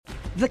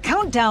The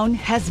countdown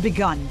has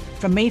begun.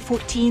 From May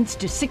 14th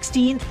to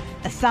 16th,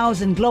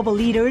 1,000 global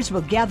leaders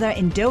will gather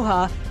in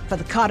Doha for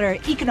the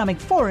Qatar Economic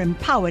Forum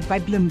powered by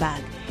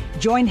Bloomberg.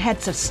 Join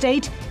heads of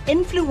state,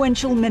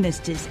 influential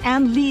ministers,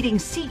 and leading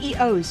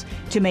CEOs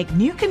to make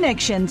new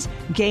connections,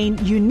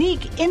 gain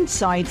unique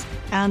insights,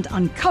 and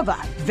uncover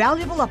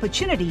valuable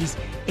opportunities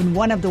in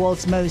one of the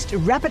world's most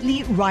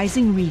rapidly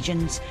rising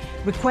regions.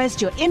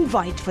 Request your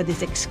invite for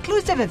this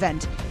exclusive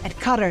event at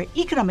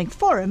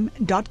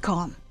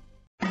QatarEconomicForum.com.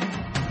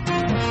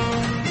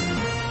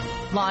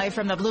 Live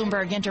from the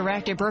Bloomberg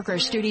Interactive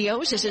Brokers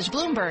Studios, this is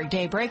Bloomberg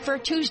Daybreak for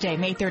Tuesday,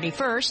 May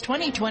 31st,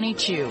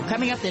 2022.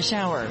 Coming up this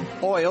hour.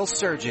 Oil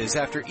surges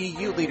after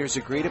EU leaders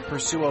agree to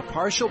pursue a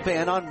partial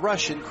ban on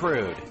Russian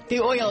crude. The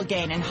oil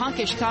gain and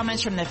hawkish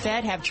comments from the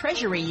Fed have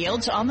Treasury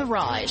yields on the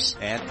rise.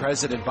 And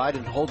President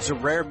Biden holds a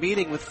rare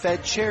meeting with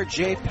Fed Chair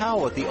Jay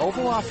Powell at the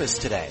Oval Office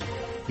today.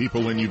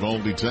 People in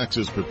Uvalde,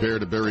 Texas prepare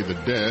to bury the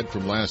dead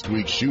from last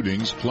week's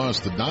shootings.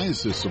 Plus, the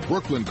Diocese of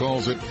Brooklyn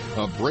calls it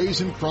a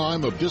brazen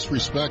crime of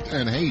disrespect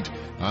and hate.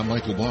 I'm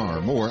Michael Barr.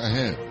 More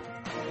ahead.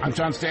 I'm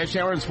John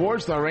Stashower in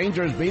sports. The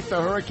Rangers beat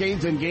the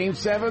Hurricanes in Game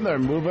 7. They're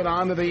moving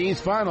on to the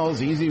East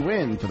Finals. Easy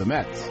win for the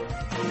Mets.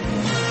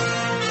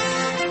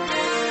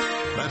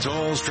 That's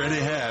all straight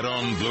ahead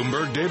on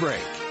Bloomberg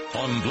Daybreak.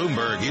 On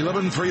Bloomberg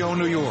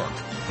 1130 New York,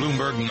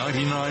 Bloomberg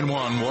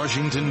 99.1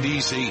 Washington,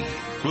 D.C.,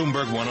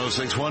 Bloomberg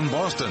 106.1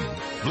 Boston,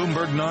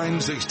 Bloomberg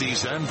 960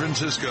 San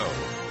Francisco,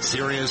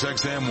 Sirius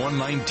XM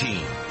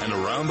 119, and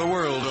around the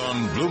world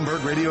on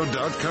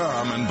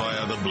BloombergRadio.com and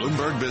via the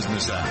Bloomberg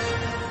Business app.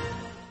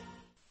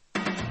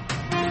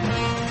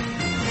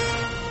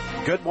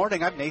 Good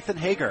morning, I'm Nathan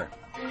Hager.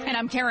 And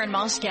I'm Karen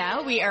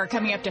Moscow. We are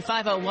coming up to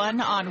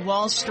 5:01 on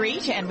Wall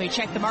Street, and we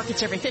check the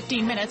markets every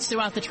 15 minutes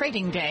throughout the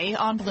trading day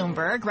on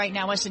Bloomberg. Right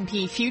now,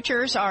 S&P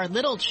futures are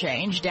little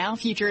change. Dow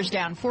futures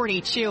down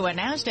 42, and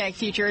NASDAQ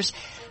futures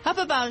up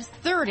about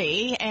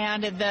 30,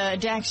 and the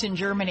DAX in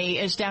Germany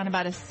is down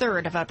about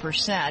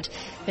 1/3%.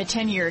 The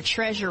 10-year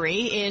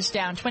Treasury is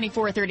down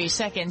 24/30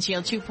 seconds,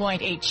 yield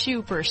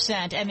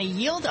 2.82%, and the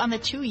yield on the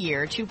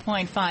 2-year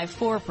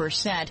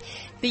 2.54%.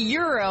 The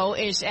euro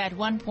is at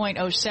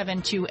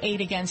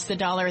 1.0728 against the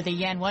dollar. The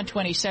yen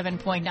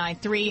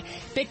 127.93.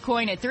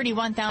 Bitcoin at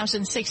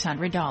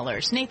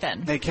 $31,600.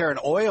 Nathan. Hey, Karen,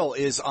 oil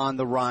is on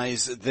the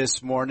rise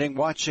this morning.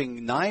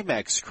 Watching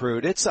NYMEX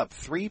crude, it's up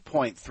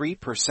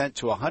 3.3%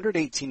 to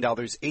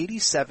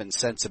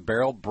 $118.87 a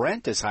barrel.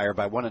 Brent is higher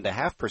by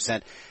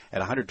 1.5%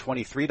 at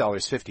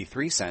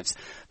 $123.53.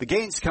 The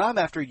gains come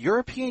after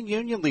European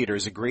Union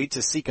leaders agreed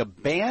to seek a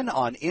ban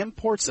on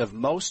imports of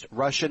most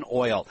Russian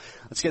oil.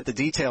 Let's get the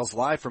details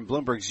live from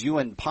Bloomberg's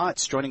Ewan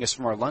Potts joining us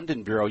from our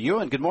London bureau.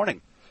 Ewan, good morning.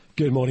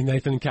 Good morning,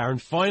 Nathan and Karen.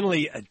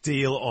 Finally, a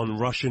deal on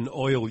Russian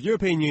oil.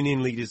 European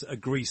Union leaders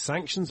agree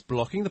sanctions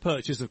blocking the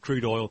purchase of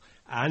crude oil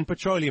and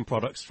petroleum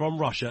products from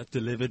Russia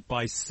delivered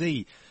by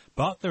sea.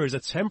 But there is a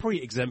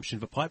temporary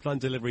exemption for pipeline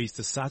deliveries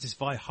to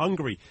satisfy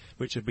Hungary,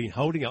 which have been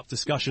holding up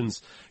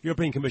discussions.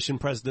 European Commission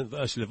President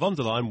Ursula von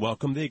der Leyen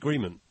welcomed the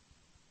agreement.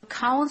 The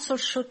Council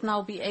should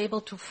now be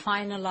able to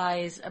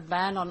finalize a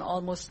ban on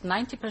almost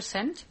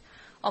 90%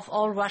 of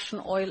all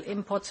Russian oil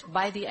imports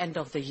by the end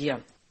of the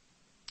year.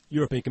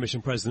 European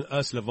Commission President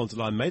Ursula von der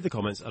Leyen made the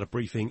comments at a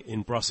briefing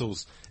in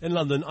Brussels. In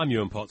London, I'm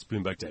Ewan Potts,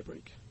 Bloomberg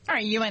Daybreak. All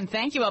right, Ewan,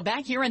 thank you. Well,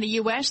 back here in the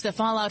U.S., the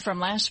fallout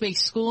from last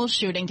week's school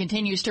shooting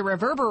continues to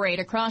reverberate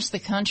across the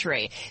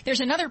country.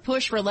 There's another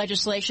push for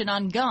legislation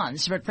on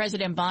guns, but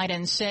President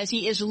Biden says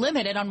he is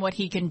limited on what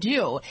he can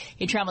do.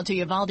 He traveled to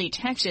Uvalde,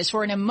 Texas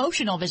for an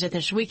emotional visit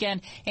this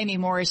weekend. Amy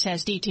Morris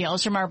has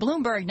details from our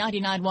Bloomberg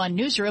 99.1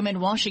 newsroom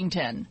in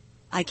Washington.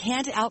 I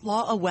can't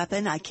outlaw a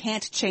weapon. I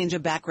can't change a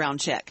background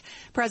check.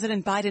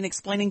 President Biden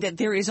explaining that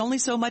there is only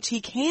so much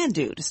he can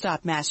do to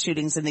stop mass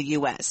shootings in the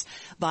U.S.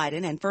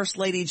 Biden and First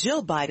Lady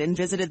Jill Biden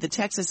visited the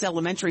Texas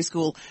elementary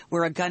school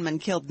where a gunman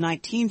killed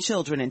 19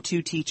 children and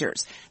 2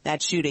 teachers.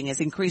 That shooting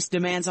has increased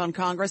demands on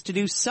Congress to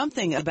do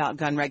something about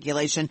gun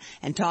regulation,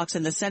 and talks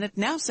in the Senate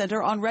now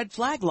center on red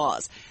flag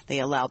laws. They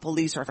allow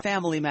police or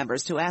family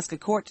members to ask a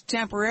court to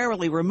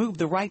temporarily remove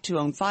the right to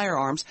own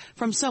firearms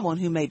from someone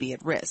who may be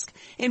at risk.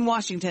 In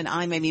Washington,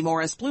 I'm Amy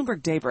Morris,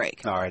 Bloomberg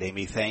Daybreak. All right,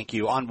 Amy, thank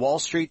you. On Wall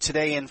Street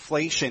today,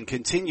 inflation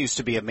continues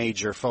to be a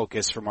major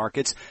focus for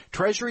markets.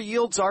 Treasury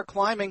yields are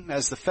climbing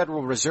as the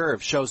Federal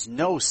Reserve shows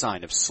no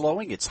sign of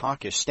slowing its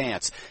hawkish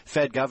stance.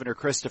 Fed Governor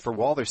Christopher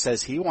Waller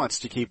says he wants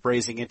to keep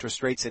raising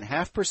interest rates in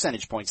 0.5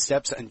 percentage point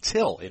steps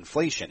until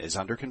inflation is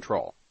under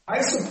control.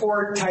 I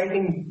support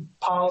tightening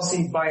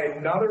policy by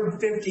another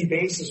 50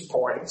 basis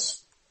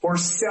points for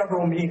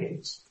several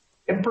meetings.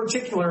 In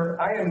particular,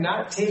 I am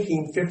not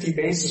taking 50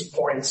 basis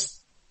point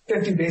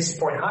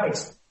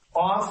hikes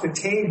off the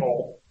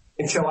table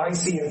until I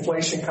see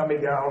inflation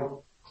coming down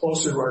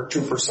closer to our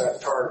 2%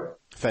 target.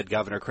 Fed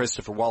Governor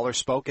Christopher Waller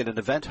spoke at an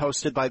event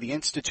hosted by the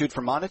Institute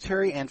for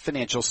Monetary and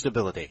Financial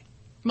Stability.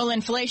 Well,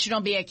 inflation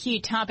will be a key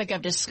topic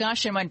of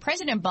discussion when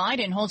President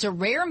Biden holds a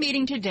rare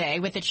meeting today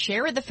with the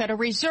chair of the Federal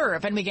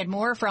Reserve. And we get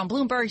more from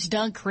Bloomberg's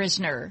Doug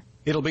Krisner.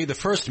 It'll be the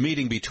first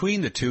meeting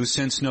between the two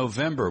since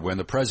November, when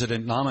the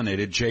president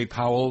nominated Jay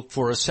Powell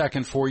for a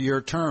second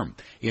four-year term.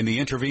 In the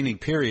intervening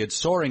period,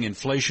 soaring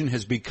inflation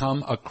has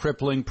become a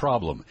crippling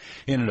problem.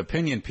 In an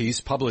opinion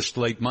piece published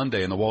late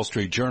Monday in the Wall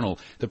Street Journal,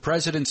 the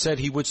president said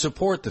he would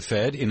support the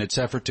Fed in its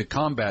effort to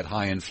combat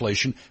high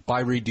inflation by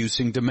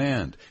reducing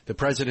demand. The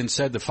president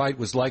said the fight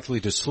was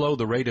likely to slow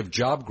the rate of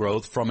job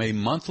growth from a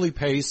monthly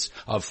pace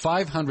of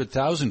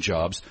 500,000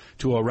 jobs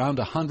to around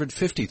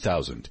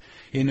 150,000.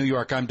 In New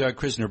York, I'm Doug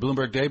Krisner,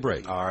 Bloomberg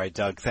Daybreak. All right,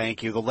 Doug,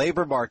 thank you. The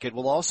labor market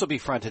will also be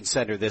front and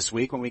center this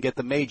week when we get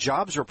the May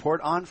jobs report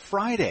on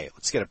Friday.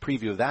 Let's get a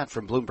preview of that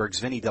from Bloomberg's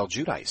Vinny Del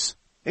Giudice.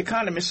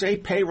 Economists say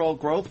payroll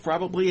growth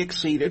probably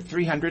exceeded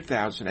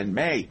 300,000 in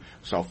May.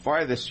 So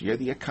far this year,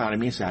 the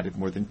economy has added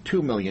more than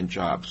 2 million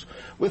jobs.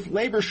 With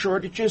labor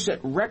shortages at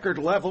record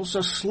levels, a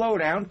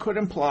slowdown could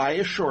imply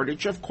a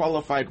shortage of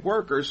qualified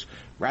workers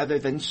rather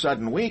than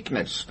sudden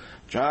weakness.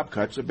 Job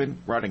cuts have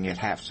been running at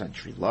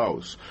half-century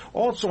lows.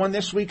 Also on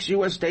this week's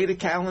U.S. data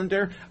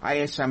calendar,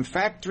 ISM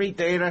factory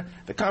data,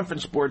 the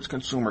Conference Board's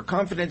Consumer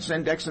Confidence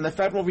Index, and the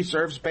Federal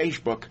Reserve's Beige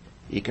Book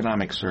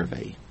Economic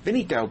Survey.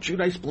 Vinny Del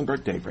Giudice,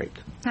 Bloomberg Daybreak.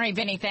 All right,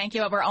 Vinny, thank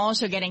you. We're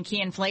also getting key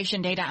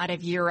inflation data out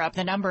of Europe.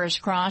 The numbers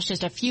crossed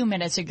just a few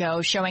minutes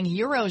ago, showing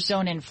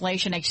Eurozone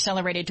inflation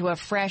accelerated to a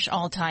fresh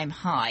all-time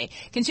high.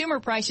 Consumer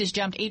prices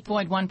jumped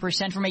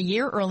 8.1% from a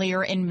year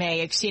earlier in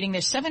May, exceeding the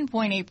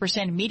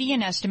 7.8%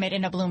 median estimate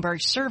in a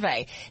Bloomberg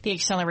survey. The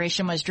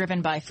acceleration was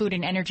driven by food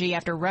and energy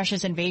after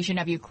Russia's invasion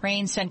of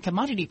Ukraine sent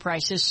commodity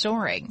prices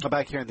soaring.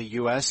 Back here in the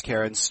U.S.,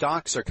 Karen,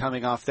 stocks are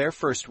coming off their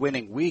first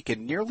winning week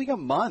in nearly a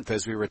month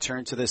as we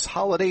return to this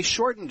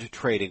holiday-shortened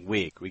trading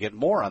week. We get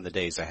more on the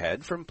days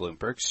ahead from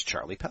Bloomberg's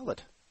Charlie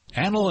Pellet.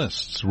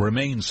 Analysts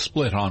remain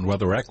split on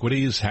whether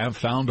equities have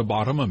found a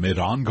bottom amid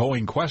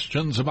ongoing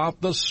questions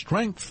about the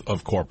strength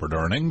of corporate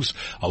earnings.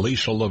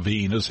 Alicia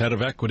Levine is head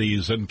of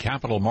equities and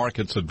capital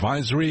markets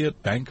advisory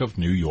at Bank of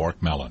New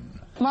York Mellon.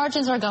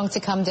 Margins are going to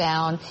come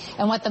down,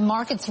 and what the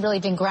market's really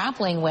been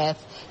grappling with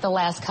the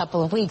last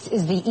couple of weeks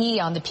is the E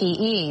on the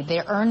PE,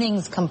 their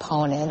earnings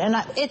component, and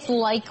it's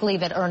likely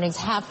that earnings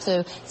have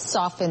to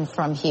soften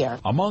from here.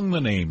 Among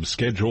the names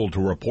scheduled to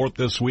report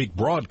this week,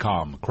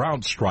 Broadcom,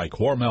 CrowdStrike,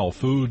 Hormel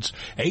Foods,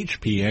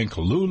 HP Inc.,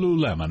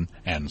 Lululemon,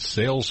 and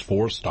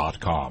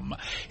Salesforce.com.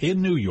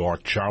 In New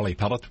York, Charlie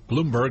Pellet,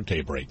 Bloomberg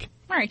Daybreak.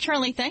 All right,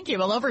 Charlie, thank you.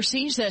 Well,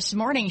 overseas this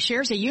morning,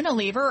 shares of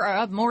Unilever are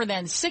up more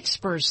than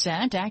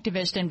 6%.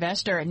 Activist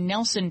investor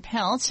Nelson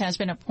Peltz has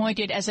been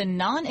appointed as a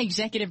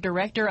non-executive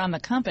director on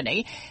the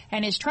company,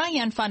 and his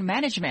Trian Fund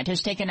Management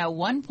has taken a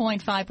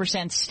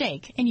 1.5%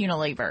 stake in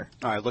Unilever.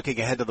 All right, looking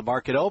ahead to the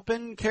market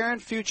open, Karen,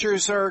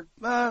 futures are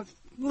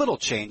little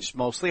changed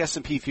mostly.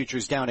 S&P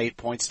futures down 8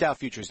 points, Dow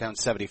futures down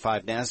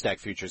 75, NASDAQ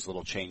futures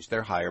little changed.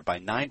 They're higher by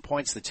 9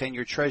 points. The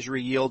 10-year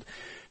Treasury yield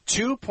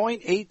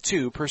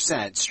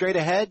 2.82%. Straight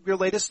ahead, your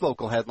latest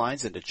local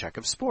headlines and a check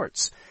of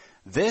sports.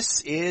 This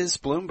is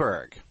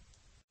Bloomberg.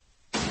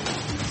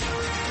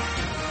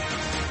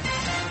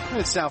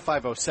 It's now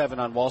 5:07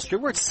 on Wall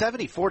Street. We're at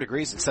 74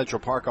 degrees in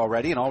Central Park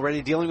already, and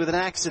already dealing with an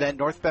accident.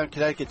 Northbound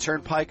Connecticut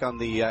Turnpike on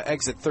the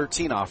exit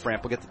 13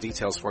 off-ramp. We'll get the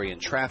details for you in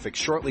traffic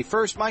shortly.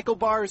 First, Michael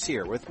Barr is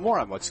here with more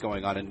on what's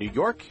going on in New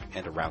York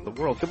and around the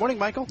world. Good morning,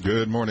 Michael.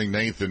 Good morning,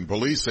 Nathan.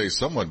 Police say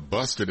someone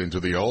busted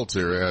into the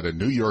altar at a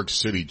New York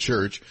City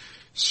church,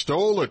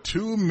 stole a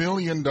 $2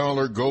 million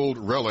gold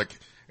relic,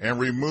 and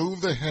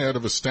removed the head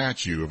of a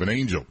statue of an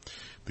angel.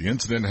 The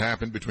incident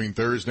happened between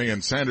Thursday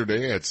and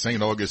Saturday at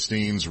St.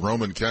 Augustine's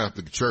Roman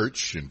Catholic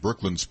Church in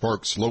Brooklyn's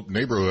Park Slope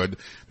neighborhood.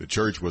 The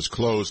church was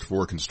closed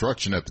for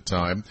construction at the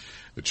time.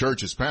 The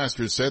church's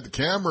pastor said the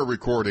camera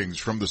recordings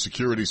from the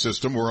security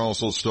system were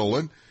also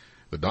stolen.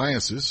 The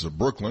Diocese of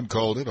Brooklyn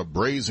called it a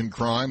brazen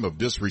crime of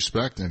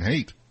disrespect and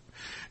hate.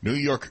 New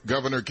York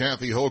Governor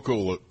Kathy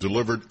Hochul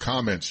delivered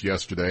comments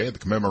yesterday at the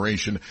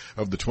commemoration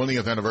of the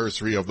 20th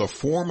anniversary of the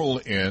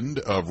formal end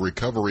of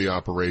recovery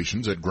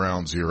operations at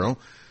Ground Zero.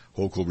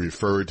 Hochul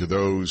referred to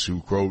those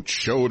who, quote,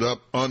 showed up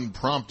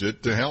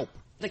unprompted to help.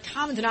 The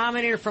common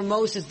denominator for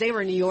most is they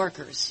were New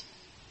Yorkers,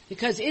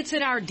 because it's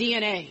in our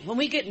DNA. When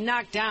we get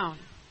knocked down,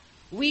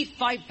 we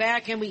fight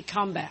back and we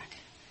come back.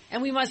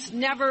 And we must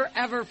never,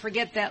 ever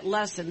forget that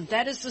lesson.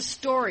 That is the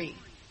story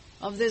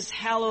of this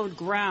hallowed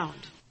ground.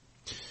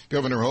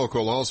 Governor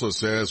Hochul also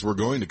says we're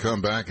going to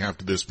come back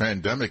after this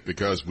pandemic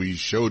because we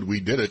showed we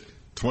did it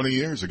 20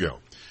 years ago.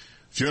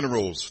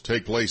 Funerals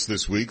take place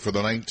this week for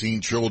the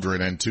 19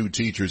 children and 2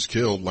 teachers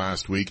killed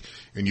last week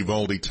in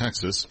Uvalde,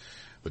 Texas.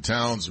 The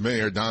town's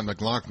mayor, Don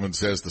McLaughlin,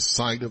 says the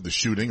site of the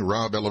shooting,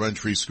 Robb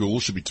Elementary School,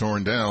 should be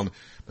torn down.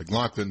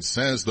 McLaughlin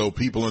says, though,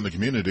 people in the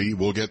community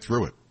will get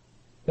through it.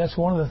 That's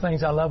one of the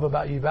things I love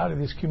about Uvalde.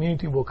 This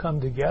community will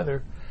come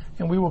together,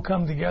 and we will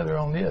come together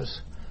on this.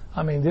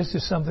 I mean, this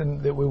is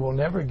something that we will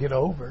never get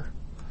over,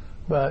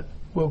 but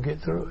we'll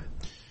get through it.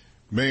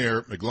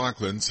 Mayor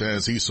McLaughlin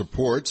says he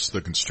supports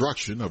the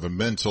construction of a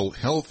mental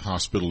health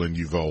hospital in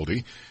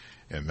Uvalde,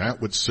 and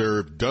that would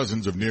serve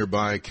dozens of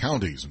nearby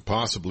counties and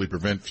possibly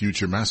prevent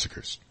future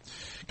massacres.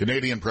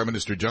 Canadian Prime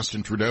Minister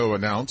Justin Trudeau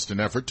announced an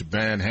effort to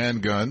ban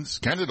handguns.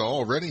 Canada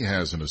already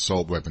has an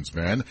assault weapons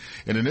ban.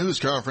 In a news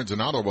conference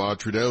in Ottawa,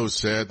 Trudeau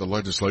said the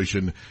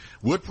legislation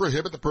would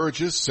prohibit the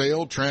purchase,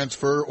 sale,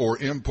 transfer, or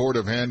import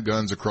of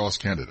handguns across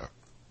Canada.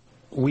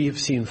 We have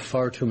seen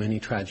far too many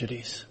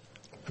tragedies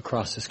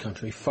across this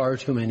country, far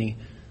too many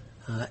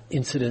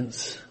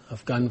incidents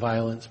of gun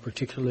violence,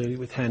 particularly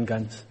with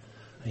handguns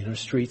in our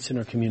streets, in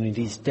our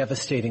communities,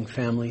 devastating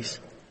families,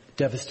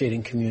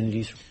 devastating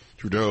communities.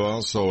 Trudeau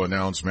also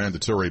announced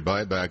mandatory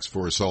buybacks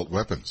for assault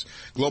weapons.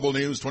 Global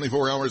news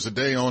 24 hours a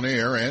day on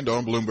air and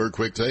on Bloomberg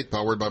Quick Take,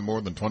 powered by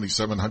more than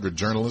 2,700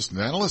 journalists and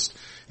analysts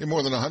in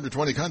more than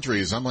 120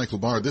 countries. I'm Michael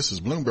Barr. This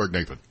is Bloomberg,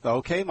 Nathan.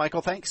 Okay,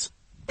 Michael, thanks.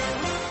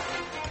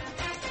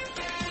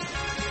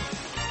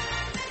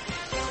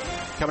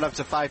 Coming up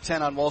to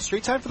 5:10 on Wall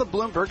Street, time for the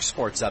Bloomberg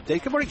Sports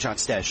Update. Good morning, John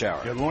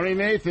Stashower. Good morning,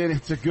 Nathan.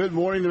 It's a good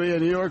morning to be a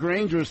New York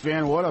Rangers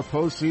fan. What a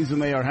postseason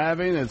they are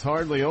having. It's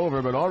hardly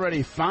over, but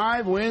already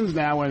 5 wins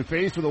now when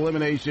faced with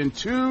elimination.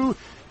 2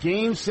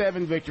 Game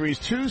 7 victories,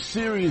 2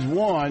 Series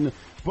 1,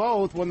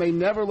 both when they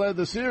never led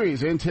the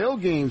series until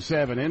Game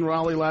 7. In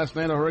Raleigh last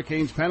night, a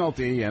Hurricanes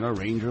penalty and a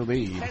Ranger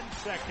lead. 10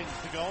 seconds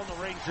to go in the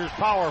Rangers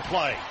power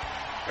play.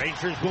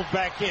 Rangers move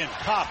back in.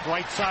 Kopp,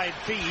 right side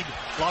feed.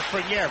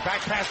 Lafreniere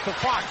back past the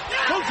Fox.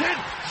 Goes in,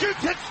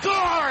 shoots it,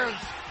 scores!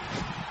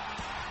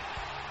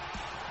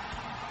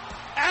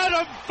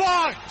 Adam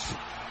Fox!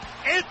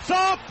 It's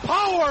a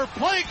power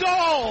play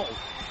goal!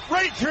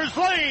 Rangers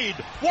lead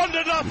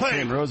 1-0.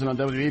 Tim Rosen on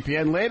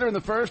WVPN. Later in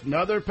the first,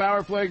 another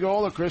power play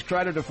goal, a Chris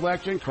Kreider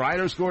deflection.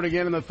 Kreider scored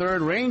again in the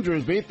third.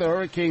 Rangers beat the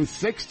Hurricanes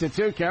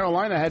 6-2.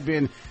 Carolina had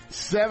been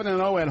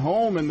 7-0 at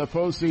home in the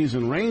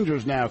postseason.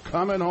 Rangers now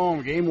coming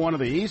home. Game 1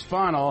 of the East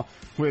Final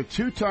with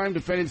 2-time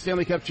defending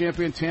Stanley Cup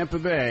champion Tampa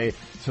Bay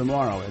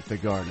tomorrow at the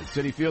Garden. At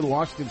Citi Field,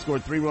 Washington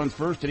scored 3 runs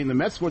first inning. The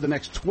Mets scored the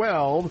next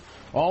 12.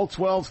 All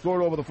 12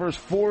 scored over the first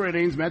 4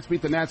 innings. Mets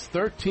beat the Nats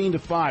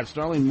 13-5.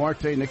 Starling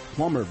Marte, Nick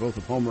Plummer, both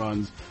with home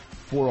runs,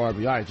 4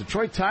 RBIs.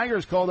 Detroit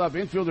Tigers called up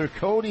infielder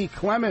Cody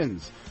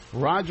Clemens,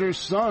 Rogers'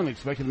 son,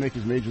 expected to make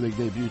his Major League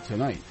debut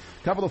tonight.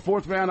 A couple of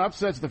fourth-round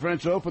upsets at the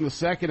French Open. The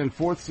second and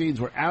fourth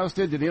seeds were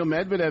ousted. Daniil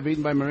Medvedev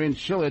beaten by Marin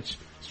Cilic.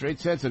 Straight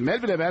sets. And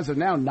Medvedev, as of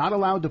now, not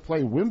allowed to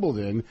play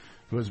Wimbledon.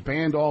 Who has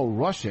banned all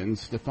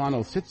Russians.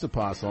 Stefanos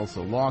Tsitsipas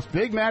also lost.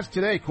 Big match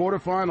today,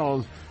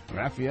 quarterfinals.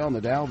 Rafael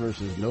Nadal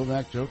versus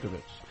Novak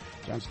Djokovic.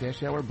 John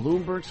Stashower,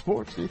 Bloomberg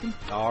Sports. Nathan?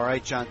 All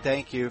right, John,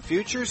 thank you.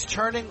 Futures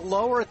turning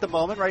lower at the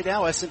moment. Right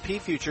now, S&P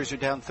futures are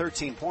down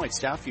 13 points.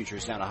 Dow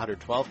futures down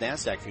 112.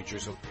 NASDAQ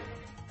futures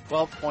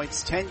 12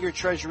 points. 10-year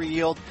Treasury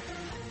yield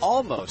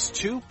almost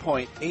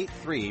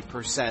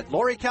 2.83%.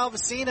 Lori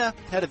Calvasina,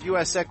 head of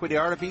U.S. Equity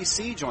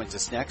RBC, joins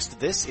us next.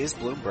 This is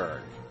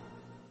Bloomberg.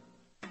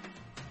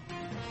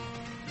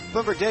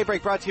 Bloomberg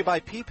Daybreak brought to you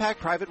by PPAC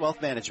Private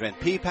Wealth Management.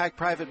 PPAC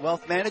Private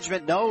Wealth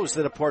Management knows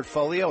that a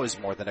portfolio is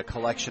more than a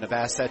collection of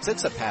assets.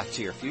 It's a path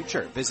to your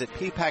future. Visit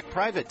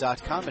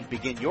ppacprivate.com and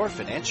begin your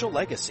financial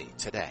legacy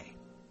today.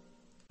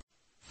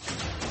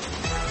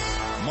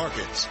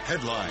 Markets,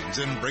 headlines,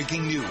 and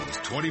breaking news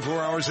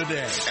 24 hours a day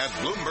at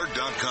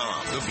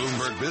Bloomberg.com, the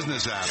Bloomberg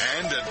Business app,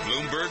 and at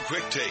Bloomberg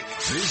Quick Take.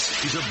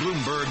 This is a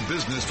Bloomberg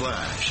Business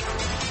Flash.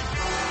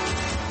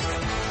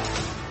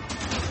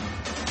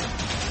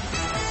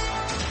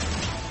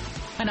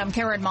 And I'm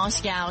Karen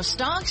Moscow.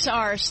 Stocks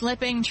are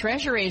slipping.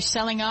 Treasuries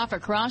selling off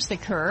across the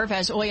curve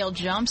as oil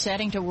jumps,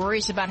 adding to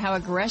worries about how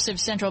aggressive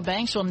central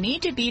banks will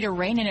need to be to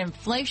rein in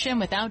inflation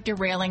without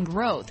derailing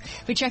growth.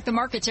 We check the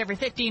markets every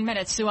 15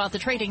 minutes throughout the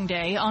trading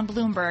day on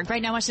Bloomberg.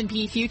 Right now,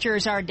 S&P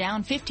futures are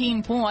down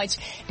 15 points.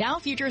 Dow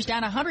futures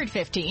down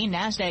 115.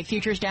 NASDAQ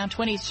futures down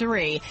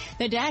 23.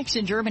 The DAX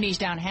in Germany's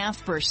down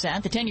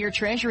 0.5%. The 10-year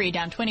Treasury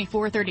down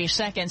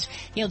 24/32.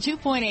 Yield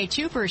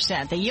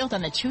 2.82%. The yield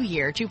on the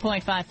 2-year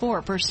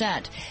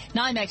 2.54%.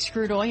 NYMEX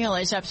crude oil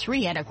is up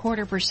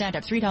 3.25%,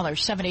 up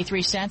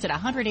 $3.73 at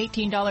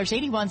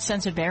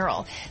 $118.81 a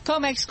barrel.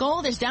 COMEX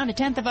gold is down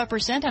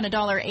 0.1% on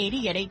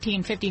 $1.80 at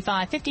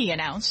 $18.55.50 an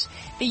ounce.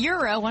 The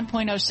euro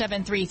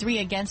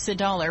 1.0733 against the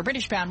dollar.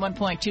 British pound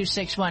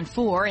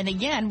 1.2614 and the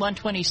yen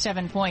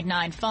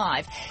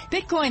 127.95.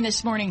 Bitcoin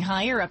this morning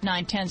higher, up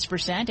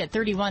 0.9% at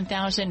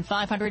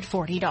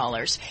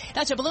 $31,540.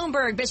 That's a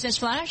Bloomberg Business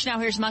Flash. Now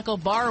here's Michael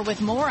Barr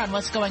with more on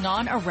what's going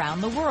on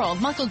around the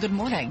world. Michael, good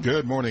morning.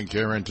 Good morning,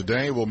 Karen.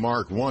 Today will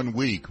mark 1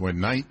 week when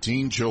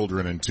 19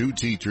 children and 2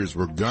 teachers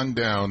were gunned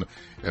down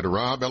at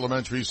Robb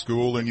Elementary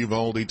School in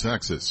Uvalde,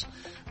 Texas.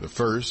 The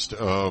first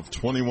of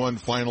 21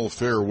 final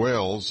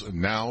farewells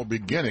now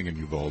beginning in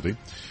Uvalde.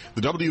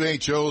 The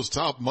WHO's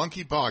top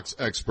monkeypox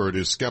expert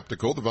is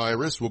skeptical the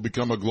virus will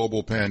become a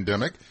global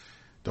pandemic.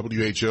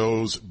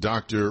 WHO's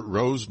Dr.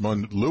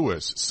 Rosamund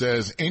Lewis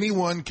says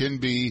anyone can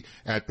be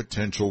at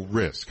potential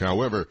risk.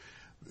 However,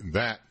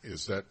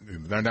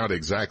 they're not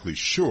exactly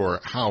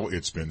sure how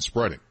it's been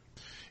spreading.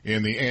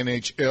 In the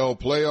NHL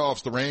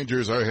playoffs, the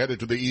Rangers are headed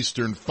to the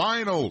Eastern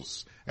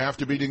Finals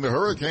after beating the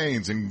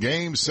Hurricanes in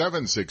Game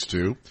 7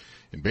 6-2.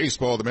 In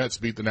baseball, the Mets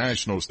beat the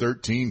Nationals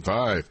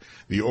 13-5.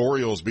 The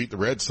Orioles beat the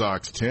Red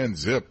Sox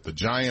 10-zip. The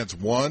Giants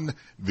won.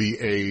 The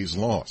A's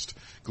lost.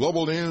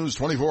 Global news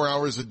 24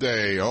 hours a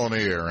day on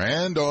air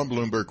and on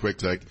Bloomberg Quick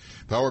Take,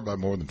 powered by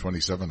more than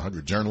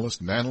 2,700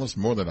 journalists and analysts,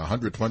 more than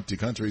 120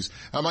 countries.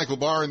 I'm Michael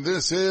Barr, and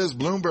this is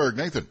Bloomberg.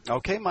 Nathan.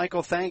 Okay,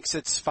 Michael, thanks.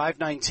 It's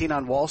 5:19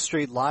 on Wall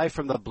Street, live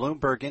from the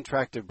Bloomberg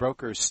Interactive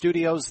Brokers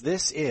studios.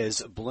 This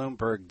is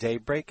Bloomberg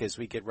Daybreak as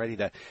we get ready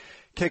to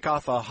kick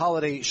off a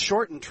holiday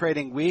shortened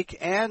trading week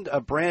and a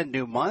brand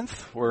new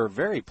month. We're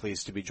very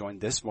pleased to be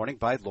joined this morning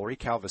by Lori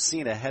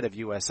Calvasina, head of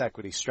U.S.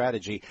 equity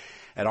strategy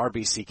at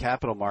RBC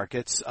Capital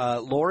Markets.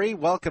 Lori,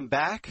 welcome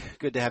back.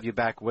 Good to have you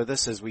back with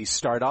us as we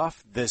start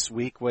off this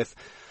week with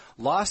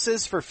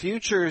losses for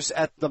futures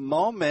at the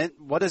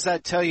moment. What does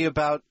that tell you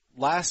about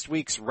last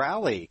week's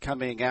rally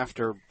coming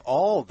after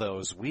all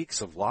those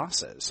weeks of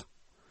losses?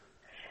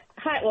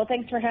 Hi. Well,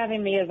 thanks for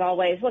having me as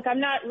always. Look, I'm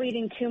not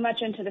reading too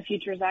much into the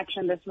futures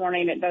action this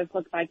morning. It does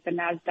look like the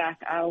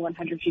NASDAQ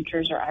 100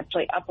 futures are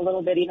actually up a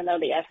little bit, even though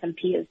the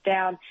S&P is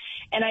down.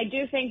 And I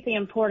do think the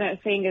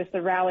important thing is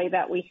the rally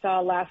that we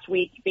saw last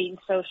week being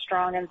so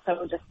strong and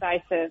so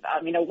decisive.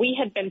 We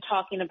had been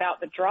talking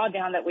about the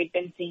drawdown that we'd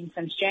been seeing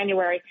since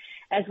January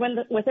as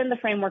within the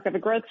framework of a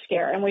growth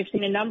scare. And we've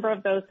seen a number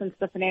of those since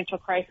the financial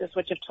crisis,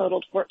 which have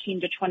totaled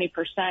 14 to 20%.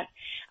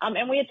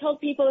 And we had told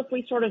people if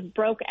we sort of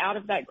broke out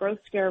of that growth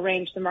scare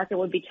range, the market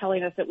would be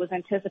telling us it was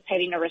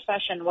anticipating a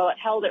recession. Well, it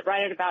held it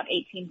right at about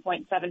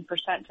 18.7%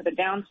 to the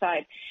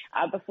downside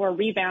before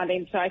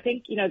rebounding. So I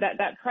think,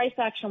 that price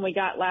action we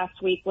got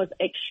last week was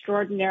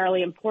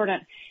extraordinarily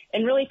important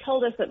and really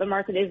told us that the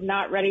market is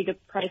not ready to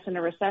price in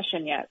a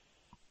recession yet.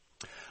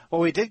 Well,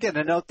 we did get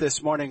a note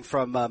this morning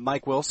from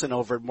Mike Wilson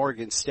over at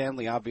Morgan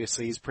Stanley.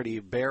 Obviously, he's pretty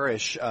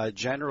bearish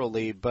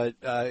generally, but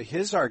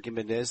his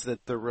argument is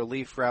that the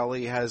relief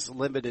rally has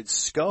limited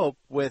scope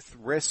with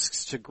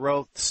risks to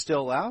growth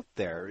still out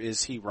there.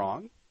 Is he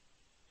wrong?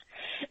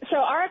 So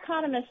our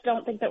economists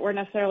don't think that we're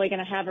necessarily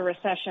going to have a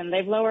recession.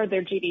 They've lowered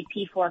their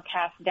GDP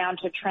forecast down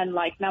to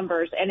trend-like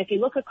numbers. And if you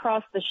look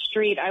across the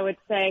street, I would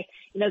say,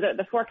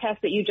 the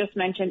forecast that you just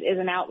mentioned is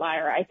an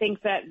outlier. I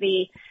think that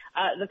the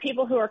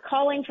people who are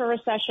calling for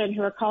recession,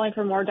 who are calling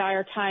for more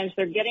dire times,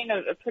 they're getting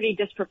a pretty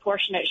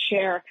disproportionate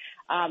share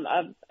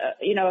of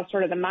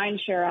sort of the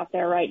mind share out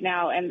there right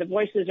now, and the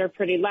voices are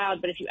pretty loud.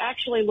 But if you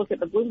actually look at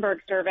the Bloomberg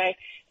survey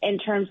in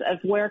terms of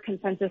where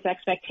consensus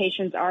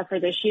expectations are for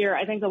this year,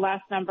 I think the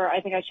last number, I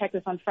think I checked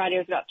this on Friday,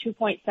 was about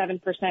 2.7%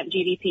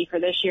 GDP for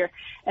this year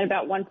and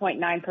about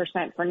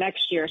 1.9% for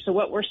next year. So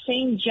what we're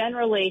seeing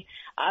generally,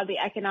 the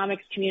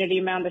economics community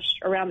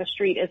around the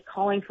street is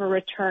calling for a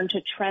return to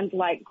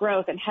trend-like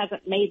growth and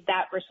hasn't made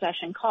that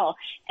recession call.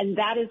 And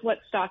that is what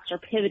stocks are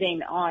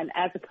pivoting on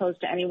as opposed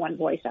to any one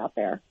voice out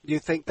there. Do you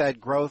think that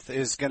growth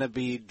is going to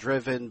be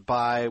driven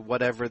by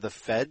whatever the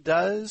Fed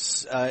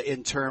does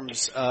in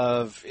terms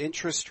of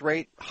interest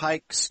rate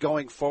hikes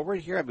going forward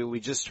here? I mean, we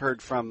just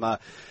heard from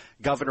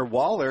Governor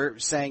Waller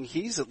saying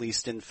he's at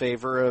least in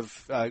favor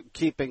of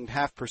keeping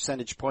half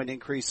percentage point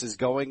increases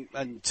going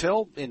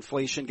until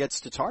inflation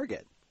gets to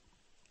target.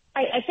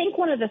 I think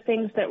one of the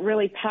things that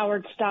really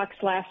powered stocks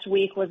last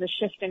week was a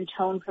shift in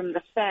tone from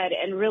the Fed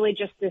and really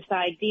just this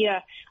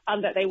idea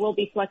that they will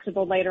be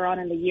flexible later on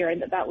in the year,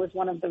 and that was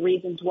one of the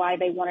reasons why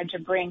they wanted to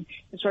bring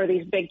sort of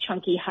these big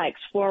chunky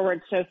hikes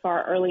forward so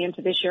far early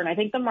into this year. And I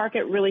think the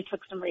market really took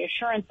some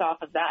reassurance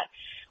off of that.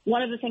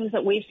 One of the things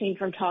that we've seen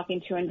from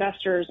talking to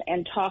investors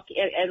and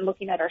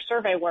looking at our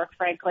survey work,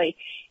 frankly,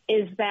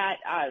 is that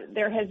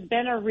there has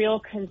been a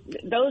real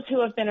those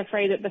who have been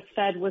afraid that the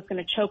Fed was going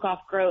to choke off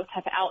growth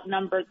have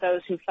outnumbered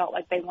those who felt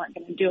like they weren't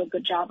going to do a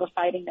good job of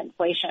fighting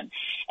inflation.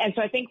 And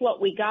so I think what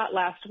we got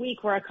last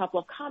week were a couple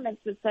of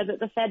comments that said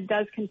that the Fed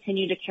does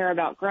continue to care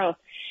about growth.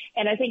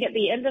 And I think at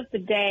the end of the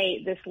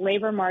day, this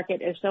labor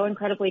market is so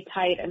incredibly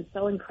tight and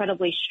so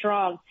incredibly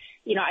strong.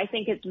 I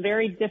think it's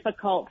very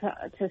difficult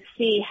to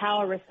see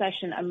how a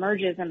recession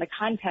emerges in the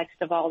context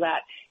of all that.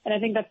 And I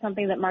think that's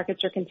something that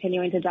markets are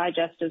continuing to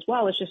digest as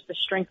well. It's just the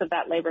strength of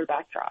that labor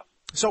backdrop.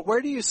 So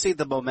where do you see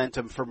the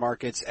momentum for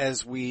markets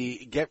as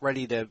we get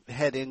ready to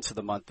head into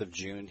the month of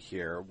June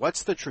here?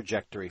 What's the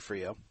trajectory for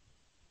you?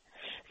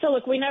 So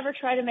look, we never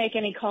try to make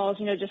any calls,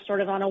 just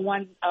sort of on a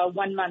one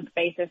month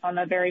basis, on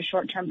a very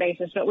short term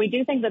basis. But we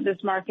do think that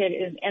this market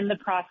is in the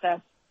process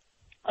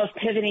of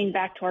pivoting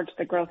back towards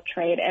the growth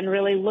trade and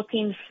really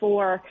looking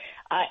for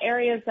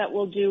areas that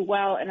will do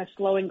well in a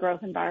slowing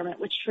growth environment,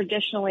 which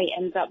traditionally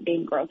ends up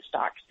being growth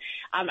stocks.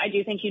 I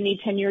do think you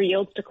need 10-year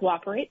yields to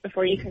cooperate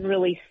before you can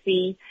really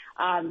see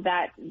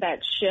that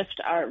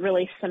shift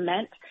really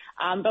cement.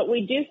 But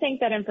we do think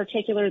that in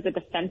particular the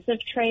defensive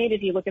trade,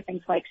 if you look at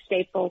things like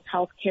staples,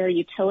 healthcare,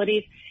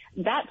 utilities,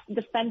 that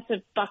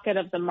defensive bucket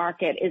of the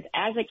market is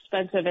as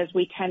expensive as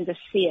we tend to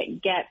see it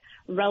get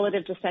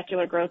relative to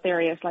secular growth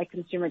areas like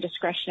consumer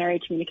discretionary,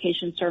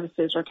 communication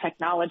services, or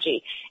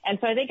technology. And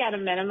so I think at a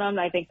minimum,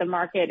 I think the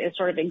market is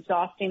sort of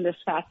exhausting this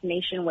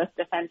fascination with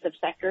defensive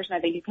sectors, and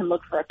I think you can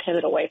look for a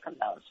pivot away from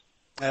those.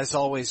 As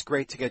always,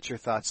 great to get your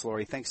thoughts,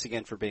 Lori. Thanks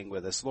again for being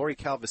with us. Lori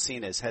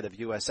Calvasina is head of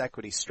U.S.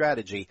 Equity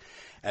Strategy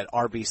at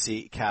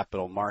RBC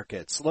Capital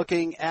Markets.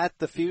 Looking at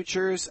the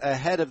futures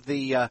ahead of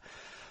the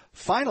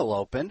final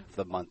open of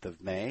the month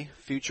of May,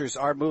 futures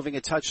are moving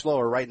a touch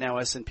lower. Right now,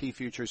 S&P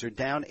futures are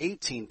down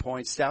 18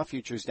 points, Dow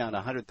futures down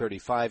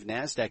 135,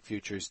 NASDAQ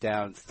futures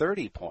down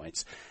 30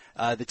 points.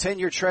 The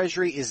 10-year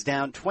Treasury is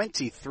down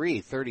 30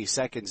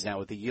 seconds now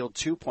with the yield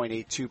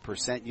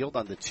 2.82%, yield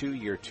on the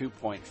 2-year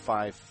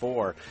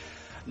 2.54.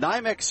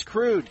 NYMEX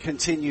crude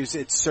continues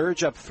its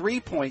surge up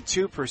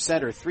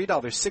 3.2% or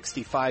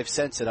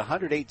 $3.65 at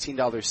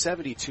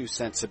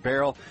 $118.72 a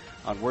barrel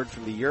on word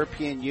from the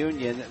European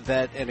Union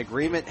that an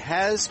agreement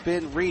has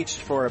been reached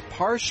for a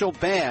partial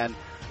ban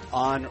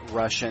on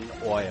Russian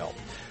oil.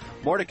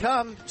 More to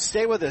come.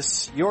 Stay with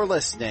us. You're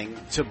listening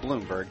to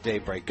Bloomberg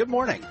Daybreak. Good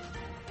morning.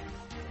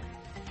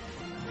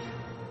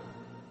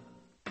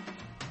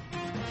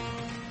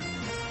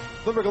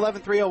 Bloomberg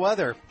 11:30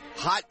 weather.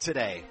 Hot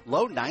today.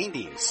 Low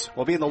 90s.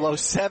 We'll be in the low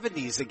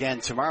 70s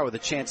again tomorrow with a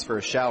chance for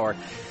a shower.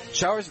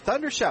 Showers and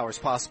thunder showers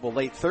possible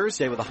late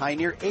Thursday with a high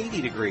near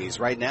 80 degrees.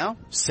 Right now,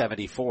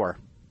 74.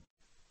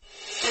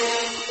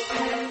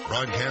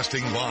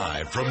 Broadcasting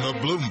live from the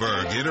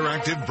Bloomberg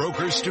Interactive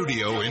Brokers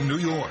Studio in New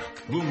York.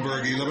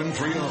 Bloomberg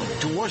 1130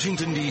 to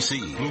Washington, D.C.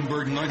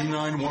 Bloomberg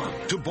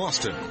 99.1 to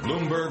Boston.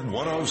 Bloomberg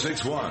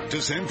 1061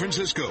 to San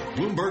Francisco.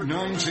 Bloomberg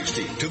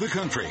 960 to the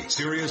country.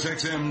 Sirius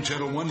XM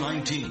Channel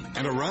 119.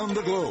 And around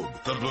the globe,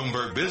 the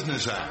Bloomberg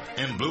Business app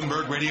and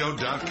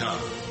BloombergRadio.com.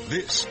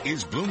 This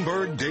is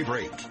Bloomberg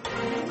Daybreak.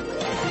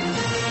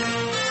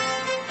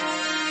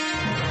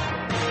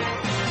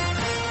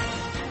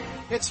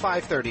 It's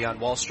 5:30 on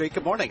Wall Street.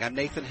 Good morning. I'm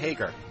Nathan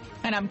Hager.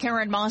 And I'm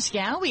Karen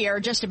Moscow. We are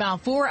just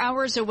about 4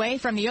 hours away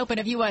from the open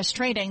of U.S.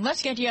 trading.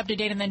 Let's get you up to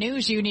date on the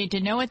news you need to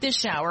know at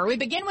this hour. We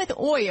begin with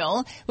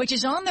oil, which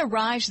is on the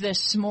rise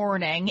this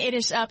morning. It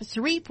is up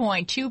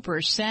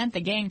 3.2%. The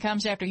gain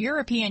comes after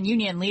European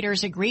Union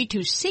leaders agreed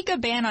to seek a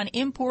ban on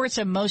imports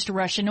of most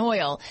Russian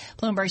oil.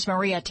 Bloomberg's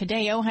Maria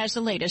Tadeo has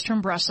the latest from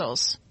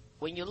Brussels.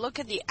 When you look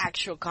at the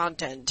actual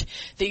content,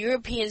 the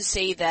Europeans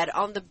say that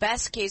on the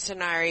best case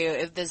scenario,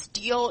 if this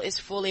deal is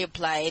fully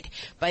applied,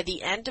 by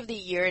the end of the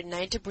year,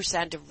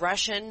 90% of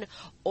Russian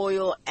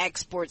oil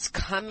exports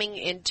coming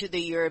into the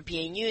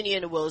European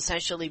Union will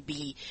essentially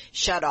be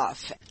shut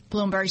off.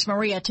 Bloomberg's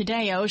Maria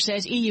Tadeo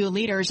says EU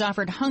leaders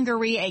offered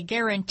Hungary a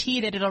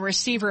guarantee that it'll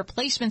receive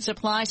replacement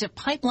supplies if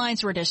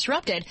pipelines were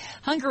disrupted.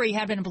 Hungary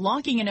had been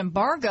blocking an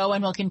embargo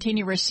and will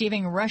continue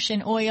receiving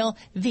Russian oil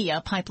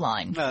via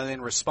pipeline.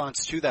 In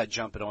response to that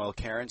jump in oil,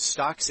 Karen,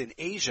 stocks in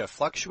Asia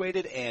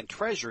fluctuated and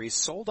treasuries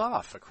sold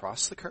off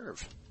across the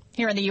curve.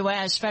 Here in the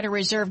U.S., Federal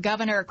Reserve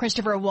Governor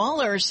Christopher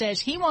Waller says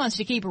he wants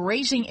to keep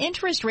raising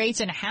interest rates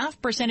in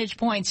half percentage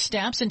point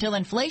steps until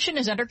inflation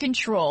is under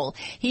control.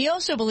 He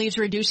also believes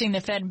reducing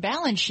the Fed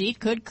balance sheet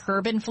could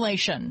curb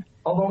inflation.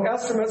 Although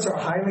estimates are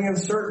highly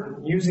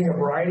uncertain using a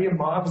variety of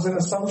models and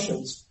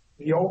assumptions,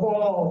 the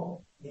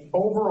overall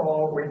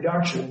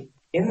reduction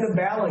in the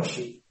balance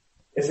sheet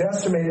is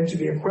estimated to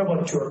be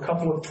equivalent to a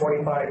couple of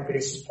 25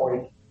 basis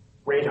point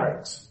rate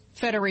hikes.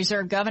 Federal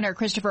Reserve Governor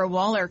Christopher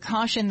Waller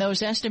cautioned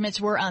those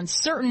estimates were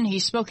uncertain. He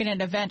spoke at an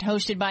event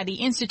hosted by the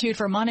Institute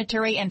for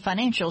Monetary and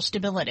Financial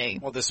Stability.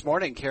 Well, this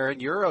morning,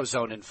 Karen,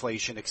 Eurozone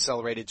inflation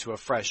accelerated to a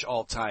fresh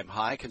all-time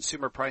high.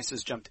 Consumer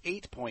prices jumped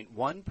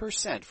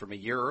 8.1% from a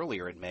year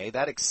earlier in May.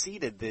 That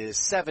exceeded the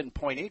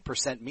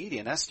 7.8%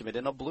 median estimate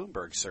in a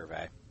Bloomberg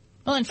survey.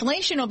 Well,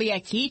 inflation will be a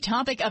key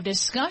topic of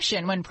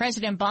discussion when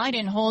President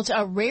Biden holds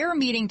a rare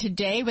meeting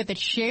today with the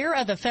chair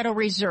of the Federal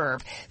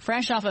Reserve,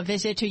 fresh off a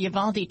visit to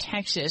Uvalde,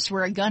 Texas,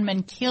 where a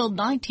gunman killed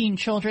 19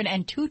 children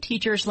and 2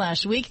 teachers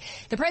last week.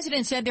 The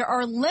president said there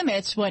are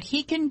limits what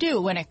he can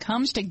do when it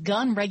comes to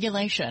gun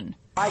regulation.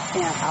 I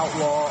can't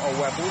outlaw a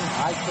weapon.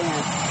 I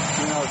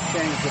can't,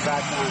 change the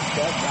background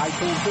check. I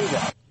can't do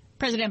that.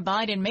 President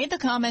Biden made the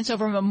comments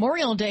over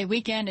Memorial Day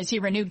weekend as he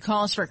renewed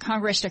calls for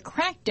Congress to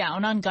crack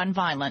down on gun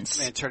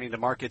violence. And turning to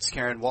markets,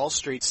 Karen, Wall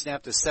Street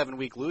snapped a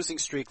 7-week losing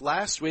streak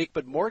last week,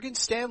 but Morgan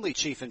Stanley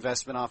Chief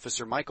Investment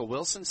Officer Michael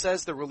Wilson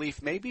says the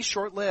relief may be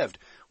short-lived.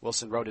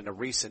 Wilson wrote in a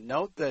recent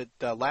note that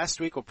last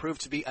week will prove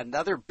to be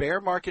another bear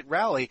market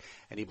rally,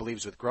 and he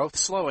believes with growth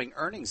slowing,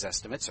 earnings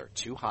estimates are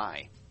too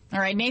high. All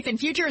right, Nathan,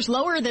 futures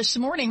lower this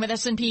morning with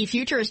S&P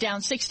futures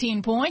down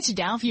 16 points,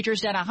 Dow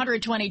futures down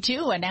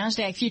 122, and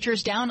NASDAQ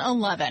futures down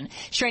 11.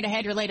 Straight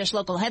ahead, your latest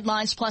local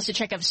headlines, plus a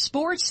check of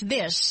sports.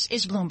 This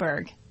is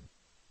Bloomberg.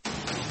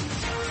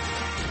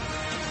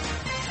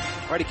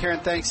 Alrighty, Karen,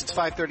 thanks. It's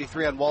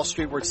 5:33 on Wall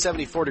Street. We're at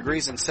 74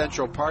 degrees in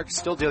Central Park.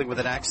 Still dealing with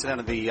an accident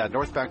on the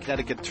northbound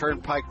Connecticut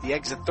Turnpike. The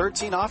exit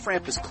 13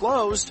 off-ramp is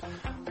closed.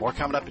 More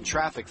coming up in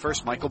traffic.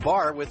 First, Michael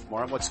Barr with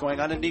more on what's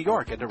going on in New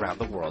York and around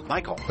the world.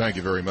 Michael. Thank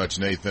you very much,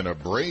 Nathan. A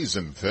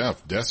brazen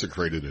theft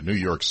desecrated a New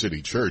York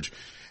City church.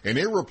 An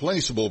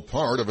irreplaceable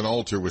part of an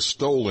altar was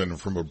stolen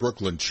from a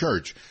Brooklyn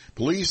church.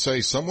 Police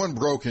say someone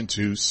broke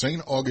into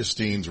St.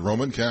 Augustine's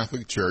Roman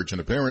Catholic Church and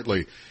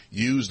apparently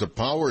used a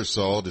power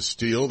saw to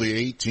steal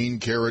the